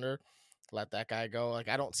a defender. Let that guy go. Like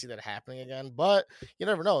I don't see that happening again. But you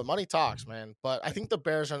never know. Money talks, man. But I think the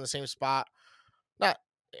Bears are in the same spot. Not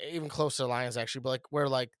even close to the Lions actually, but like where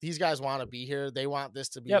like these guys want to be here. They want this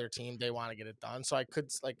to be Yep. their team. They want to get it done. So I could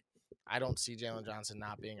like I don't see Jalen Johnson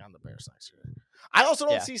not being on the Bears next year. I also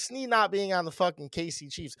don't Yeah. see Snead not being on the fucking KC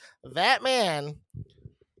Chiefs. That man,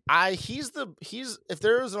 he's if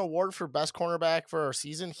there is an award for best cornerback for our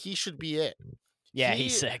season, he should be it. Yeah,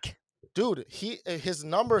 he's sick. Dude, his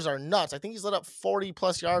numbers are nuts. I think he's let up 40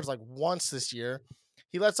 plus yards like once this year.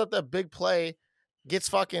 He lets up that big play, gets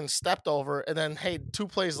fucking stepped over, and then hey, 2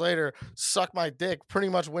 plays later, suck my dick, pretty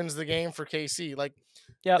much wins the game for KC. Like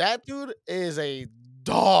Yep. that dude is a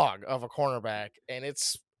dog of a cornerback, and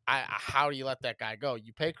it's how do you let that guy go?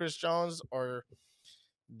 You pay Chris Jones or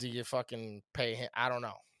do you fucking pay him? I don't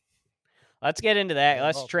know. Let's get into that. Yeah,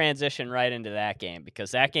 Let's well, transition right into that game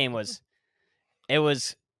because that game was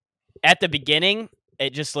at the beginning, it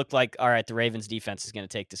just looked like, all right, the Ravens defense is going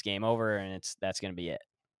to take this game over and that's going to be it.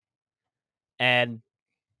 And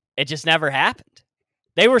it just never happened.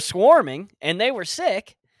 They were swarming and they were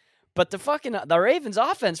sick, but the Ravens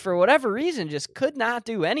offense for whatever reason just could not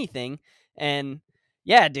do anything. And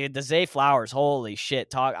yeah, dude, the Zay Flowers, holy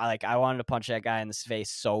shit, I wanted to punch that guy in the face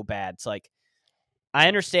so bad. It's like I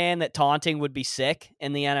understand that taunting would be sick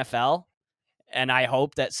in the NFL, and I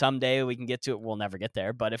hope that someday we can get to it. We'll never get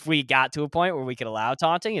there, but if we got to a point where we could allow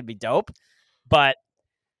taunting, it'd be dope. But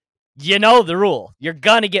you know the rule. You're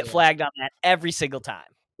going to get yeah, flagged on that every single time.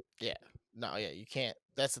 yeah, no, yeah, you can't.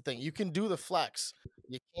 That's the thing. You can do the flex.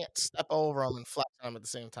 You can't step over them and flex on them at the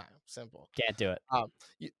same time. Simple. Can't do it.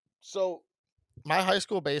 You, so my high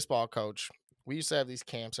school baseball coach, we used to have these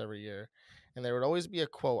camps every year, and there would always be a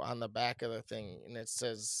quote on the back of the thing, and it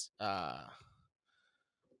says,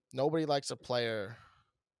 "Nobody likes a player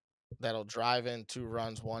that'll drive in 2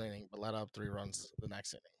 runs 1 inning, but let up 3 runs the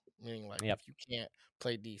next inning." Meaning, like, Yep. if you can't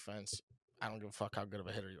play defense, I don't give a fuck how good of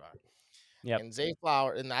a hitter you are. Yep. And Zay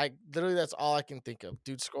Flower, and I literally that's all I can think of.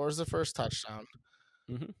 Dude scores the first touchdown.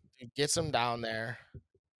 Mhm. Dude gets him down there.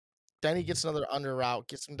 Then he gets another under route,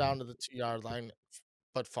 gets him down to the 2-yard line,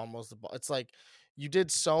 but fumbles the ball. It's like you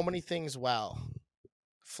did so many things well,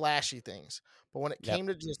 flashy things. But when it Yep. came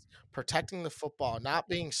to just protecting the football, not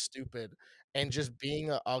being stupid, and just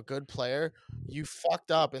being a good player, you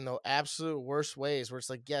fucked up in the absolute worst ways. Where it's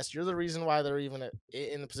like, yes, you're the reason why they're even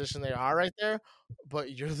in the position they are right there,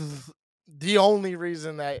 but you're the only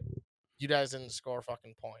reason that you guys didn't score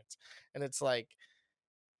fucking points. And it's like,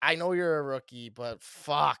 I know you're a rookie, but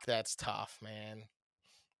fuck, that's tough, man.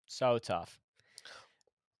 So tough.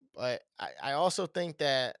 But I also think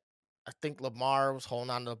that I think Lamar was holding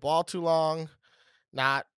on to the ball too long,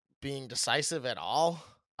 not being decisive at all.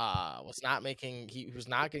 He was not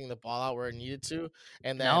getting the ball out where it needed to.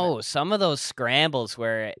 And then No, some of those scrambles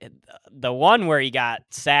where the one where he got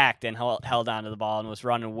sacked and held onto the ball and was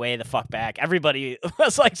running way the fuck back, everybody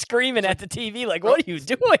was like screaming at the TV, like, "What are you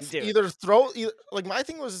doing, dude?" like my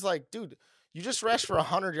thing was like, dude, you just rushed for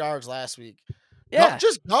 100 yards last week. Yeah.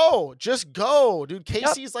 Just go, dude.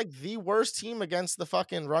 KC is like the worst team against the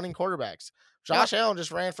fucking running quarterbacks. Josh Allen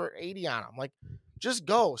just ran for 80 on him. Like, just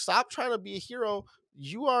go. Stop trying to be a hero.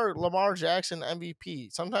 You are Lamar Jackson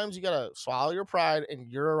MVP. Sometimes you gotta swallow your pride, and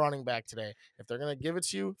you're a running back today. If they're gonna give it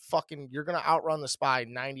to you, you're gonna outrun the spy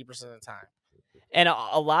 90% of the time. And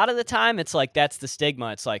a lot of the time, it's like that's the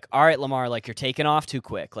stigma. It's like, all right, Lamar, like you're taking off too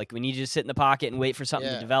quick. Like we need you to sit in the pocket and wait for something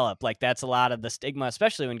to develop. Like that's a lot of the stigma,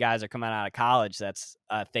 especially when guys are coming out of college. That's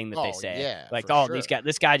a thing that they say. Yeah, like, for sure.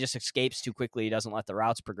 this guy just escapes too quickly. He doesn't let the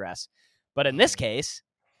routes progress. But in this case,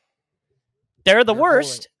 they're the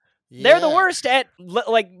worst. They're the worst at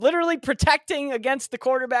like literally protecting against the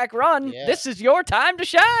quarterback run. Yeah. This is your time to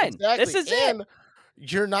shine. Exactly. This is and it.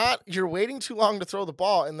 You're waiting too long to throw the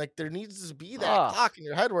ball, and like there needs to be that clock in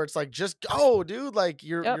your head where it's like, just go, dude. Like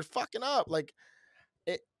you're fucking up. Like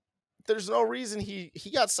there's no reason he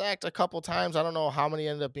got sacked a couple times. I don't know how many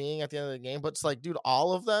ended up being at the end of the game, but it's like, dude,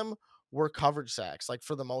 all of them were coverage sacks, like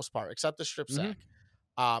for the most part, except the strip sack.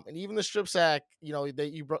 And even the strip sack, you know,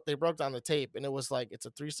 they broke down the tape, and it was like it's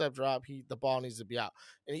a 3-step drop. The ball needs to be out,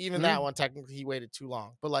 and even that one technically he waited too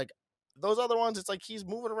long. But like those other ones, it's like he's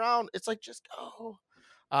moving around. It's like just go.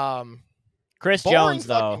 Chris Boring Jones,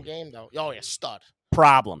 though, fucking game though. Oh yeah, stud.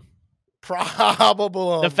 problem.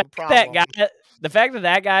 Probable. The fact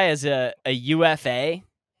that guy is a UFA,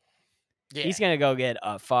 Yeah. he's gonna go get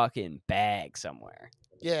a fucking bag somewhere.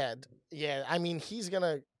 Yeah. I mean, he's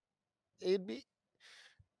gonna. It'd be.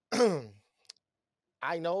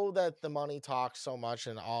 I know that the money talks so much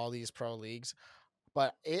in all these pro leagues,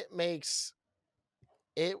 but it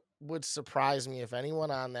would surprise me if anyone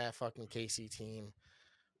on that fucking KC team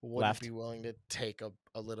wouldn't be willing to take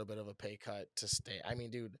a little bit of a pay cut to stay. I mean,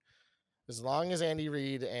 dude, as long as Andy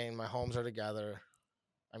Reid and Mahomes are together,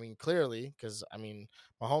 I mean, clearly, because I mean,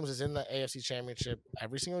 Mahomes is in the AFC Championship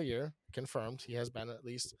every single year, confirmed. He has been at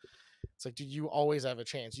least. It's like, dude, you always have a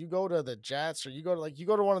chance. You go to the Jets, or you go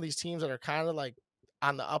to one of these teams that are kind of like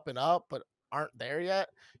on the up and up, but aren't there yet.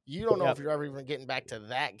 You don't know if you're ever even getting back to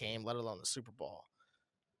that game, let alone the Super Bowl.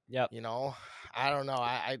 Yep. You know, I don't know.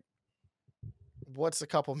 I what's a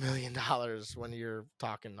couple $1 million when you're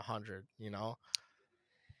talking 100? You know.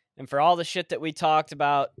 And for all the shit that we talked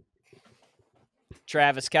about,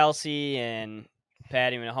 Travis Kelce and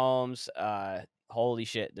Patty Mahomes, holy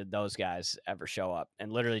shit, did those guys ever show up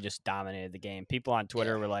and literally just dominated the game. People on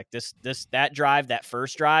Twitter were like, that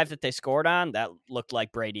first drive that they scored on, that looked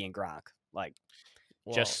like Brady and Gronk. Like,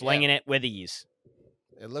 just slinging it with ease.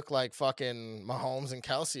 It looked like fucking Mahomes and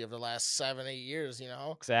Kelce of the last 7-8 years, you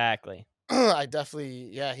know? Exactly. I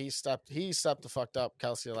definitely, he stepped the fucked up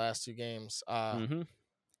Kelce the last 2 games.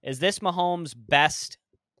 Is this Mahomes' best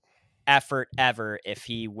effort ever if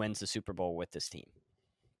he wins the Super Bowl with this team?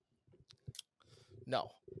 No.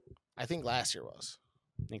 I think last year was.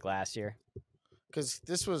 Because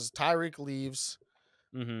this was Tyreek leaves.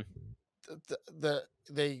 Mm-hmm.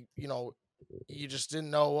 They, you know, you just didn't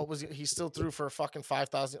know he still threw for fucking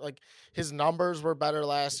 5,000. Like, his numbers were better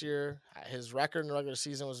last year. His record in the regular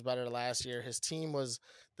season was better last year. His team was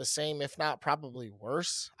the same, if not probably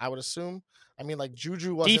worse, I would assume. I mean, like,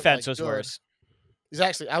 Juju wasn't defense like, was good. Worse.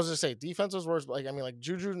 Exactly. I was going to say defense was worse, but like, I mean, like,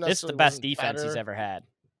 Juju necessarily this is the best defense better. He's ever had.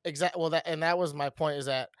 Exactly. Well, that was my point, is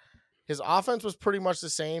that his offense was pretty much the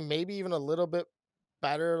same, maybe even a little bit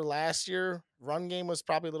better last year. Run game was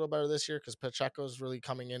probably a little better this year because Pacheco's really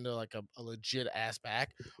coming into like a legit ass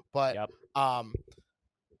back. But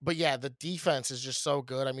but yeah, the defense is just so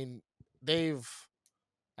good. I mean, the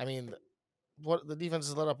defense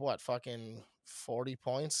has let up fucking 40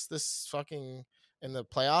 points this fucking in the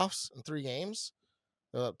playoffs in 3 games.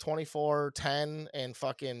 24, 10, and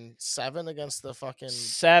fucking 7 against the fucking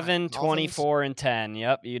 7, Dolphins. 24, and 10.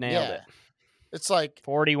 Yep, you nailed it. It's like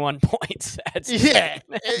 41 points. That's you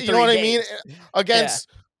know what I mean? Against,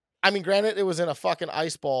 I mean, granted, it was in a fucking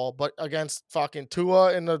ice ball, but against fucking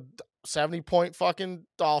Tua and the 70-point fucking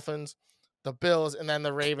Dolphins, the Bills, and then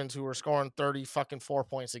the Ravens, who were scoring 4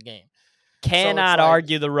 points a game. Cannot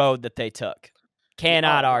argue the road that they took.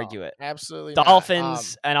 Cannot argue it. Absolutely.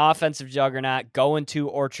 Dolphins, an offensive juggernaut, going to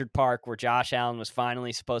Orchard Park where Josh Allen was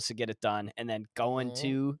finally supposed to get it done, and then going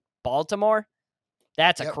to Baltimore.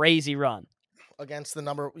 That's a crazy run. Against the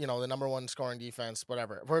number 1 scoring defense,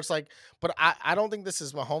 whatever. Where it's like, but I don't think this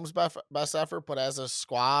is Mahomes' best effort, but as a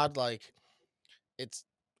squad, like, it's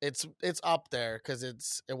up there because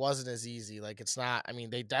it wasn't as easy. Like, it's not. I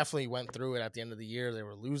mean, they definitely went through it at the end of the year. They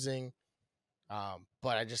were losing,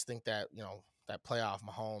 but I just think that that playoff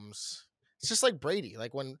Mahomes, it's just like Brady.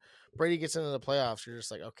 Like, when Brady gets into the playoffs, you're just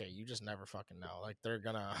like, okay, you just never fucking know. Like, they're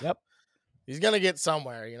gonna, he's gonna get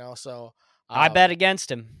somewhere, you know. So I bet against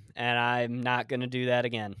him, and I'm not gonna do that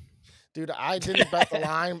again, dude. I didn't bet the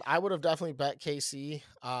line. I would have definitely bet KC.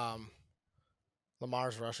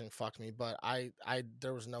 Lamar's rushing fucked me, but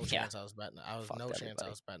there was no chance I was betting. I was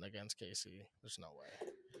betting against KC. There's no way.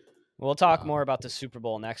 We'll talk more about the Super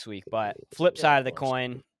Bowl next week, but flip side of the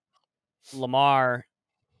coin. Lamar,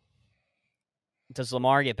 does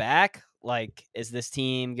Lamar get back? Like, is this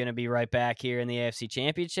team going to be right back here in the AFC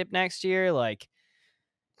Championship next year? Like,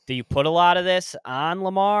 do you put a lot of this on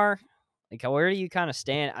Lamar? Like, where do you kind of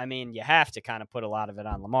stand? I mean, you have to kind of put a lot of it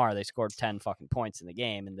on Lamar. They scored 10 fucking points in the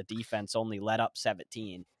game, and the defense only let up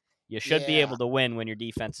 17. You should be able to win when your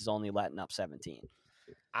defense is only letting up 17.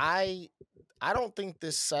 I don't think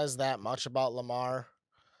this says that much about Lamar.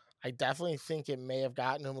 I definitely think it may have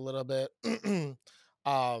gotten him a little bit.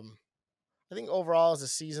 I think overall as a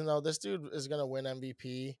season, though, this dude is going to win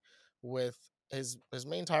MVP with his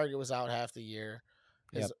main target was out half the year.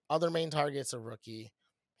 His other main target's a rookie.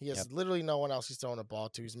 He has literally no one else he's throwing a ball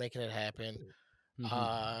to. He's making it happen.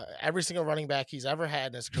 Every single running back he's ever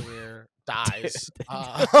had in his career dies.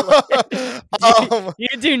 You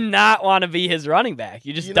do not want to be his running back.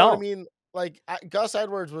 You just don't. Know what I mean? Like, Gus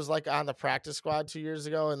Edwards was like on the practice squad 2 years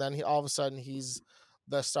ago, and then all of a sudden he's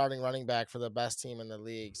the starting running back for the best team in the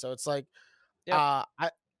league. So it's like, Yep.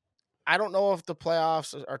 I don't know if the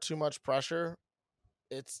playoffs are too much pressure.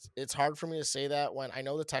 It's hard for me to say that when I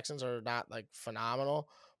know the Texans are not like phenomenal,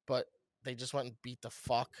 but they just went and beat the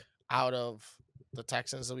fuck out of the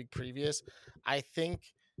Texans the week previous. I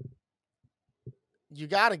think you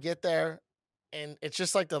got to get there, and it's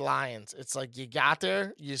just like the Lions. It's like you got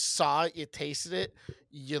there, you saw it, you tasted it.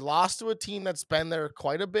 You lost to a team that's been there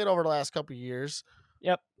quite a bit over the last couple of years.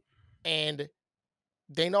 Yep. And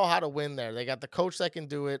they know how to win there. They got the coach that can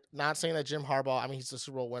do it. Not saying that Jim Harbaugh, I mean, he's the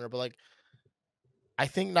Super Bowl winner, but like, I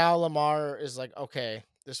think now Lamar is like, okay,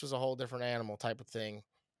 this was a whole different animal type of thing.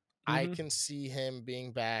 I can see him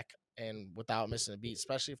being back and without missing a beat,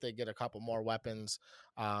 especially if they get a couple more weapons,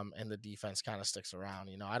 and the defense kind of sticks around.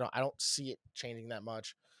 You know, I don't see it changing that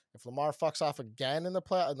much. If Lamar fucks off again in the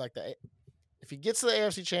play, like if he gets to the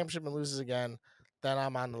AFC Championship and loses again, then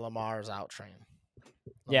I'm on the Lamar's out train.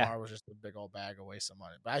 Lamar was just a big old bag of waste of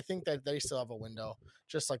money. But I think that they still have a window,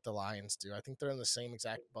 just like the Lions do. I think they're in the same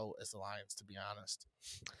exact boat as the Lions, to be honest.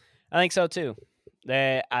 I think so too.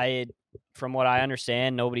 From what I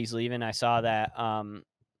understand, nobody's leaving. I saw that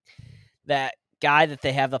that guy that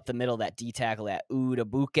they have up the middle, that D tackle, that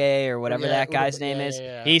Udabuke or whatever that guy's name is.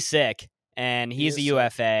 Yeah. He's sick, and he's a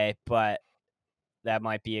UFA, but that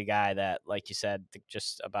might be a guy that, like you said,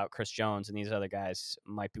 just about Chris Jones and these other guys,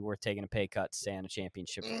 might be worth taking a pay cut to stay on a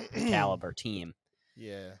championship caliber team.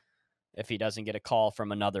 Yeah. If he doesn't get a call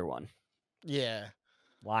from another one. Yeah.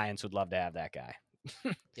 Lions would love to have that guy.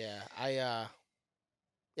 Yeah. I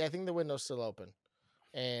think the window's still open.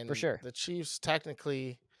 And for sure. The Chiefs,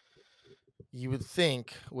 technically, you would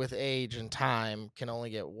think with age and time, can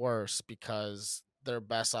only get worse because their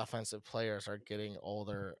best offensive players are getting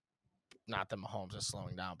older. Not that Mahomes is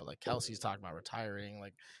slowing down, but like Kelsey's talking about retiring,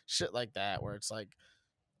 like shit like that, where it's like,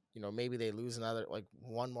 you know, maybe they lose another, like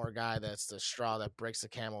one more guy that's the straw that breaks the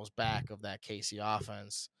camel's back of that KC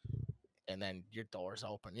offense, and then your door's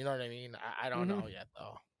open. You know what I mean? I don't know yet,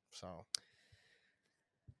 though. So,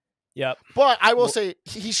 yep. But I will say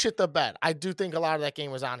he shit the bed. I do think a lot of that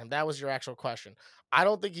game was on him. That was your actual question. I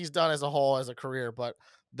don't think he's done as a whole as a career, but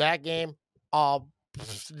that game,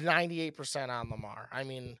 98% on Lamar. I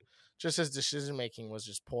mean, just his decision making was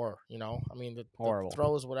just poor, you know? I mean, the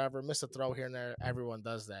throws, whatever, miss a throw here and there, everyone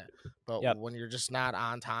does that. But when you're just not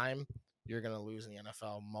on time, you're going to lose in the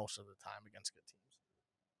NFL most of the time against good teams.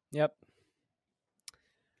 Yep.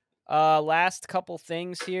 Last couple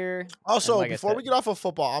things here. Also, like before we get off of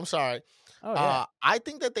football, I'm sorry. Oh, yeah. I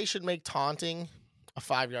think that they should make taunting a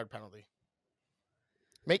 5-yard penalty.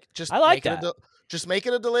 I like that. Just make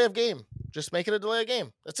it a delay of game. Just make it a delay of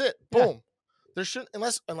game. That's it. Boom. Yeah. There shouldn't,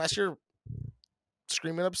 unless you're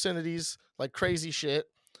screaming obscenities like crazy shit.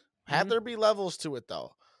 Have there be levels to it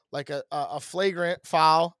though, like a flagrant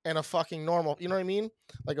foul and a fucking normal. You know what I mean?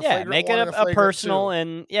 Like a flagrant make it a personal two.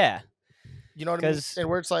 And you know what I mean? And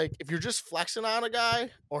where it's like if you're just flexing on a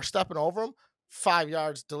guy or stepping over him, 5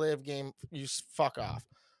 yards delay of game. You fuck off.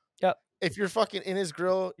 Yep. If you're fucking in his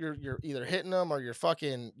grill, you're either hitting him or you're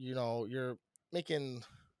fucking, you know, you're making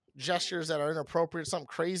gestures that are inappropriate, something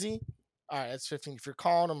crazy. All right, that's 15. If you're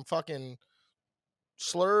calling them fucking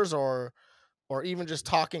slurs or even just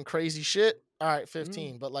talking crazy shit, all right,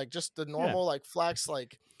 15. But like just the normal like flex,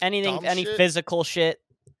 like any physical shit,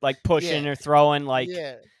 like pushing or throwing, like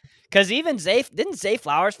because even didn't Zay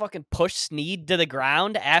Flowers fucking push Snead to the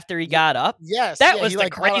ground after he got up? Yes, that was the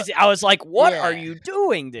like crazy. I was like, what are you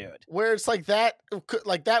doing, dude? Where it's like that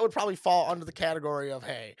would probably fall under the category of,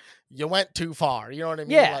 hey, you went too far. You know what I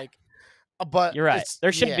mean? Yeah. Like, but you're right.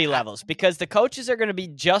 There should be levels because the coaches are going to be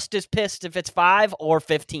just as pissed if it's 5 or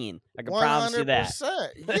 15. I can promise you that.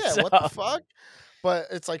 Yeah, so. What the fuck? But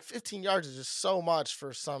it's like 15 yards is just so much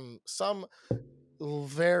for some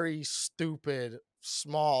very stupid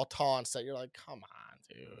small taunts that you're like, come on,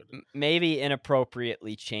 dude. Maybe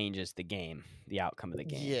inappropriately changes the game, the outcome of the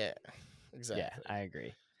game. Yeah, exactly. Yeah, I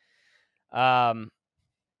agree.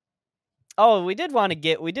 We did want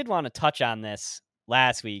to touch on this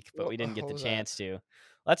last week, but we didn't get the chance to.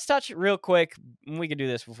 Let's touch real quick. We could do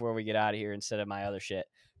this before we get out of here instead of my other shit.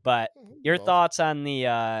 But your thoughts on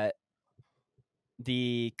the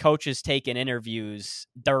coaches taking interviews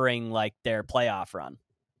during like their playoff run?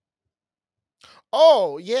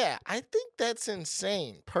 Oh yeah, I think that's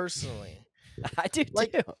insane. Personally, I do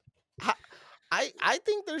too. I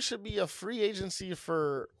think there should be a free agency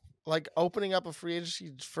for like opening up a free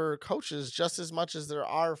agency for coaches just as much as there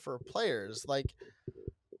are for players. Like,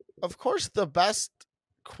 of course, the best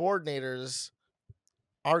coordinators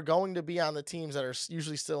are going to be on the teams that are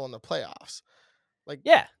usually still in the playoffs. Like,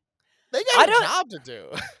 yeah, They I got a don't. job to do.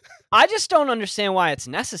 I just don't understand why it's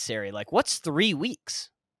necessary. Like, what's 3 weeks?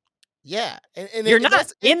 Yeah, and You're and not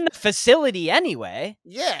that's in the facility anyway.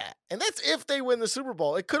 yeah, and that's if they win the Super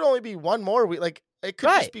Bowl. It could only be one more week. Like it could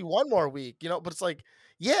Right. just be one more week, but it's like,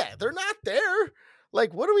 yeah, they're not there.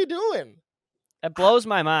 Like, what are we doing? That blows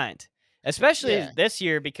my mind. Especially Yeah. this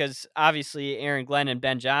year because obviously Aaron Glenn and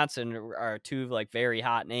Ben Johnson are 2 like very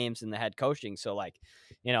hot names in the head coaching. So like,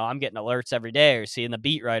 I'm getting alerts every day or seeing the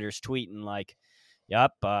beat writers tweeting like,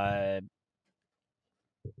 "Yep,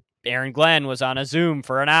 Aaron Glenn was on a Zoom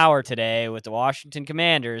for an hour today with the Washington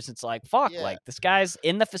Commanders." It's like, fuck, Yeah. like this guy's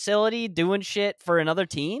in the facility doing shit for another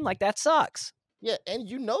team. Like that sucks. Yeah, and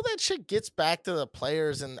that shit gets back to the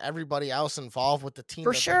players and everybody else involved with the team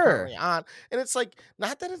For that they're sure. currently on. And it's like,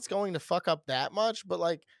 not that it's going to fuck up that much, but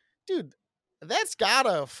like, dude, that's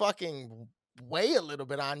gotta fucking weigh a little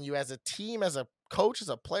bit on you as a team, as a coach, as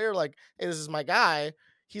a player. Like, hey, this is my guy.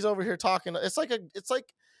 He's over here talking. It's like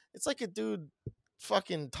a dude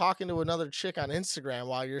fucking talking to another chick on Instagram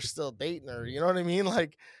while you're still dating her. You know what I mean?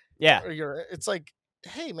 Like, Yeah. it's like,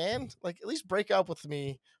 hey man, like at least break up with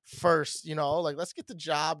me first, like let's get the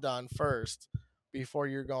job done first before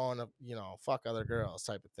you're going to, fuck other girls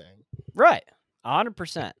type of thing. Right.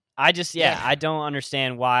 100%. I just, Yeah. I don't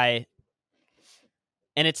understand why.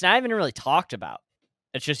 And it's not even really talked about.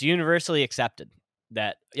 It's just universally accepted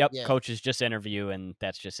that, Yeah. coaches just interview and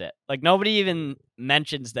that's just it. Like nobody even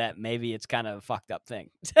mentions that maybe it's kind of a fucked up thing,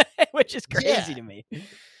 which is crazy to me.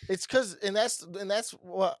 It's because, and that's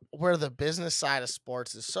where the business side of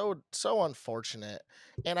sports is so unfortunate.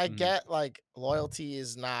 And I get like loyalty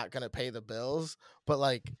is not gonna pay the bills, but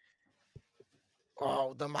like,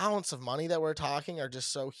 the amounts of money that we're talking are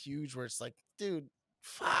just so huge. Where it's like, dude,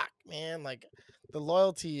 fuck, man, like the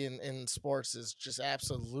loyalty in sports is just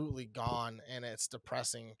absolutely gone, and it's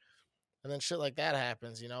depressing. And then shit like that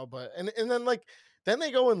happens, But and then like then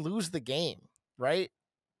they go and lose the game, right?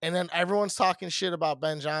 And then everyone's talking shit about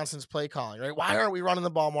Ben Johnson's play calling, right? Why aren't we running the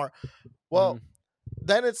ball more? Well,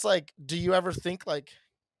 then it's like, do you ever think like,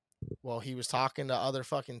 well, he was talking to other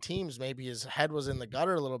fucking teams. Maybe his head was in the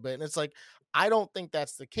gutter a little bit. And it's like, I don't think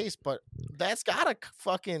that's the case, but that's gotta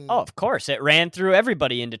fucking. Oh, of course. It ran through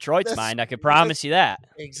everybody in Detroit's mind. I could promise you that.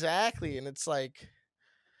 Exactly. And it's like,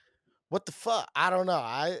 what the fuck? I don't know.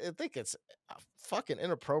 I think it's fucking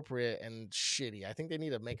inappropriate and shitty. I think they need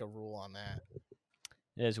to make a rule on that.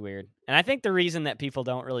 It is weird. And I think the reason that people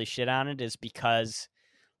don't really shit on it is because,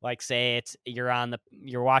 like, say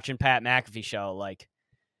you're watching Pat McAfee show, like,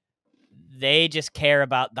 they just care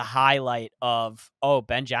about the highlight of, oh,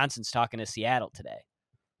 Ben Johnson's talking to Seattle today.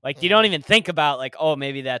 Like, you don't even think about, like, oh,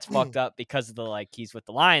 maybe that's fucked up because of he's with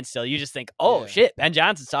the Lions still. You just think, oh, shit, Ben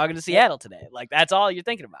Johnson's talking to Seattle today. Like, that's all you're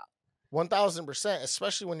thinking about. 1000%,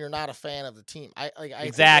 especially when you're not a fan of the team.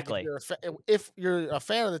 Exactly. If you're a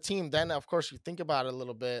fan of the team, then of course you think about it a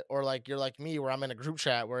little bit, or like you're like me, where I'm in a group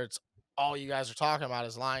chat where it's all you guys are talking about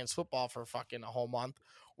is Lions football for fucking a whole month.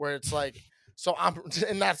 Where it's like, so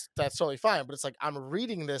and that's totally fine, but it's like I'm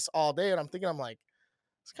reading this all day and I'm thinking, I'm like,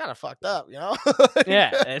 it's kind of fucked up,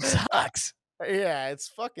 Yeah, it sucks. Yeah, it's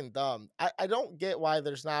fucking dumb. I don't get why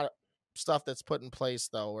there's not stuff that's put in place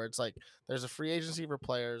though, where it's like there's a free agency for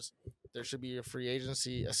players. There should be a free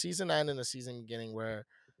agency, a season end and a season beginning where,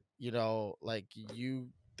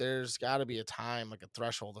 there's got to be a time, like a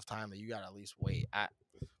threshold of time that you got to at least wait.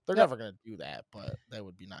 They're never going to do that, but that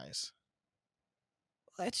would be nice.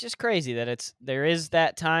 It's just crazy that there is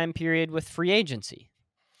that time period with free agency.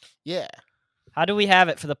 Yeah. How do we have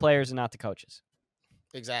it for the players and not the coaches?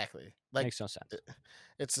 Exactly. Like, makes no sense.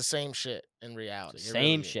 It's the same shit in reality.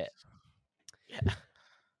 Same really shit. Yeah.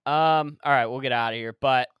 All right, we'll get out of here.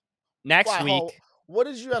 But next week, what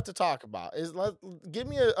did you have to talk about? Give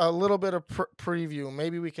me a little bit of preview.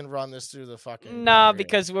 Maybe we can run this through the fucking. No,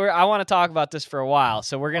 because I want to talk about this for a while,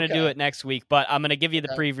 so we're gonna do it next week. But I'm gonna give you the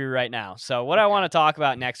preview right now. So what I want to talk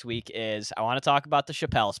about next week is I want to talk about the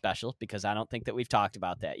Chappelle special because I don't think that we've talked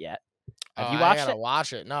about that yet. Have you watched it? I gotta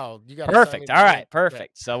watch it. No, you gotta. Perfect. All right,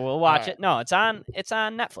 perfect. Yeah. So we'll watch it. No, it's on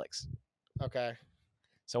Netflix. Okay.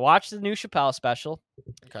 So watch the new Chappelle special.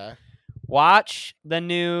 Okay. Watch the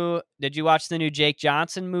new. Did you watch the new Jake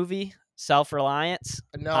Johnson movie, Self-Reliance?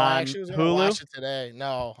 No, I actually was gonna watch it today.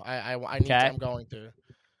 No, I need to. I'm going to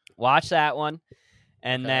watch that one,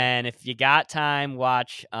 and then if you got time,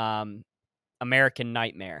 watch American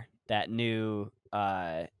Nightmare, that new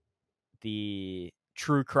the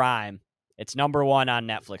true crime. It's number 1 on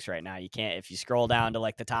Netflix right now. You can't, if you scroll down to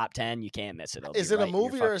like the top 10, you can't miss it. Is it a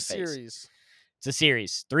movie or a series? It's a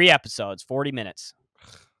series. 3 episodes, 40 minutes.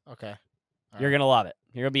 Okay. You're going to love it.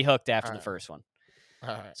 You're going to be hooked after the first one.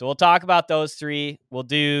 All right. So we'll talk about those 3. We'll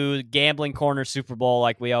do Gambling Corner Super Bowl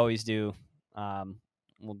like we always do.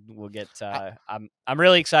 We'll get. I'm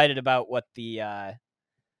really excited about what the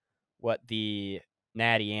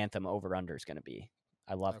Natty Anthem over under is going to be.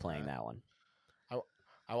 I love playing that one.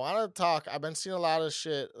 I want to talk. I've been seeing a lot of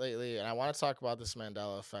shit lately, and I want to talk about this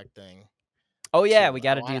Mandela effect thing. Oh yeah, too. we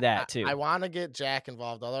got to do that too. I want to get Jack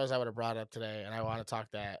involved. Otherwise, I would have brought it up today, and I want to talk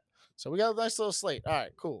that. So we got a nice little slate. All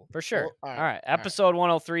right, cool. For sure. Well, all right. Episode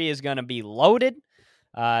 103 is going to be loaded.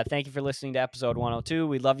 Thank you for listening to episode 102.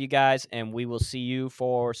 We love you guys, and we will see you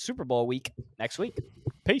for Super Bowl week next week.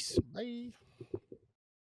 Peace. Bye.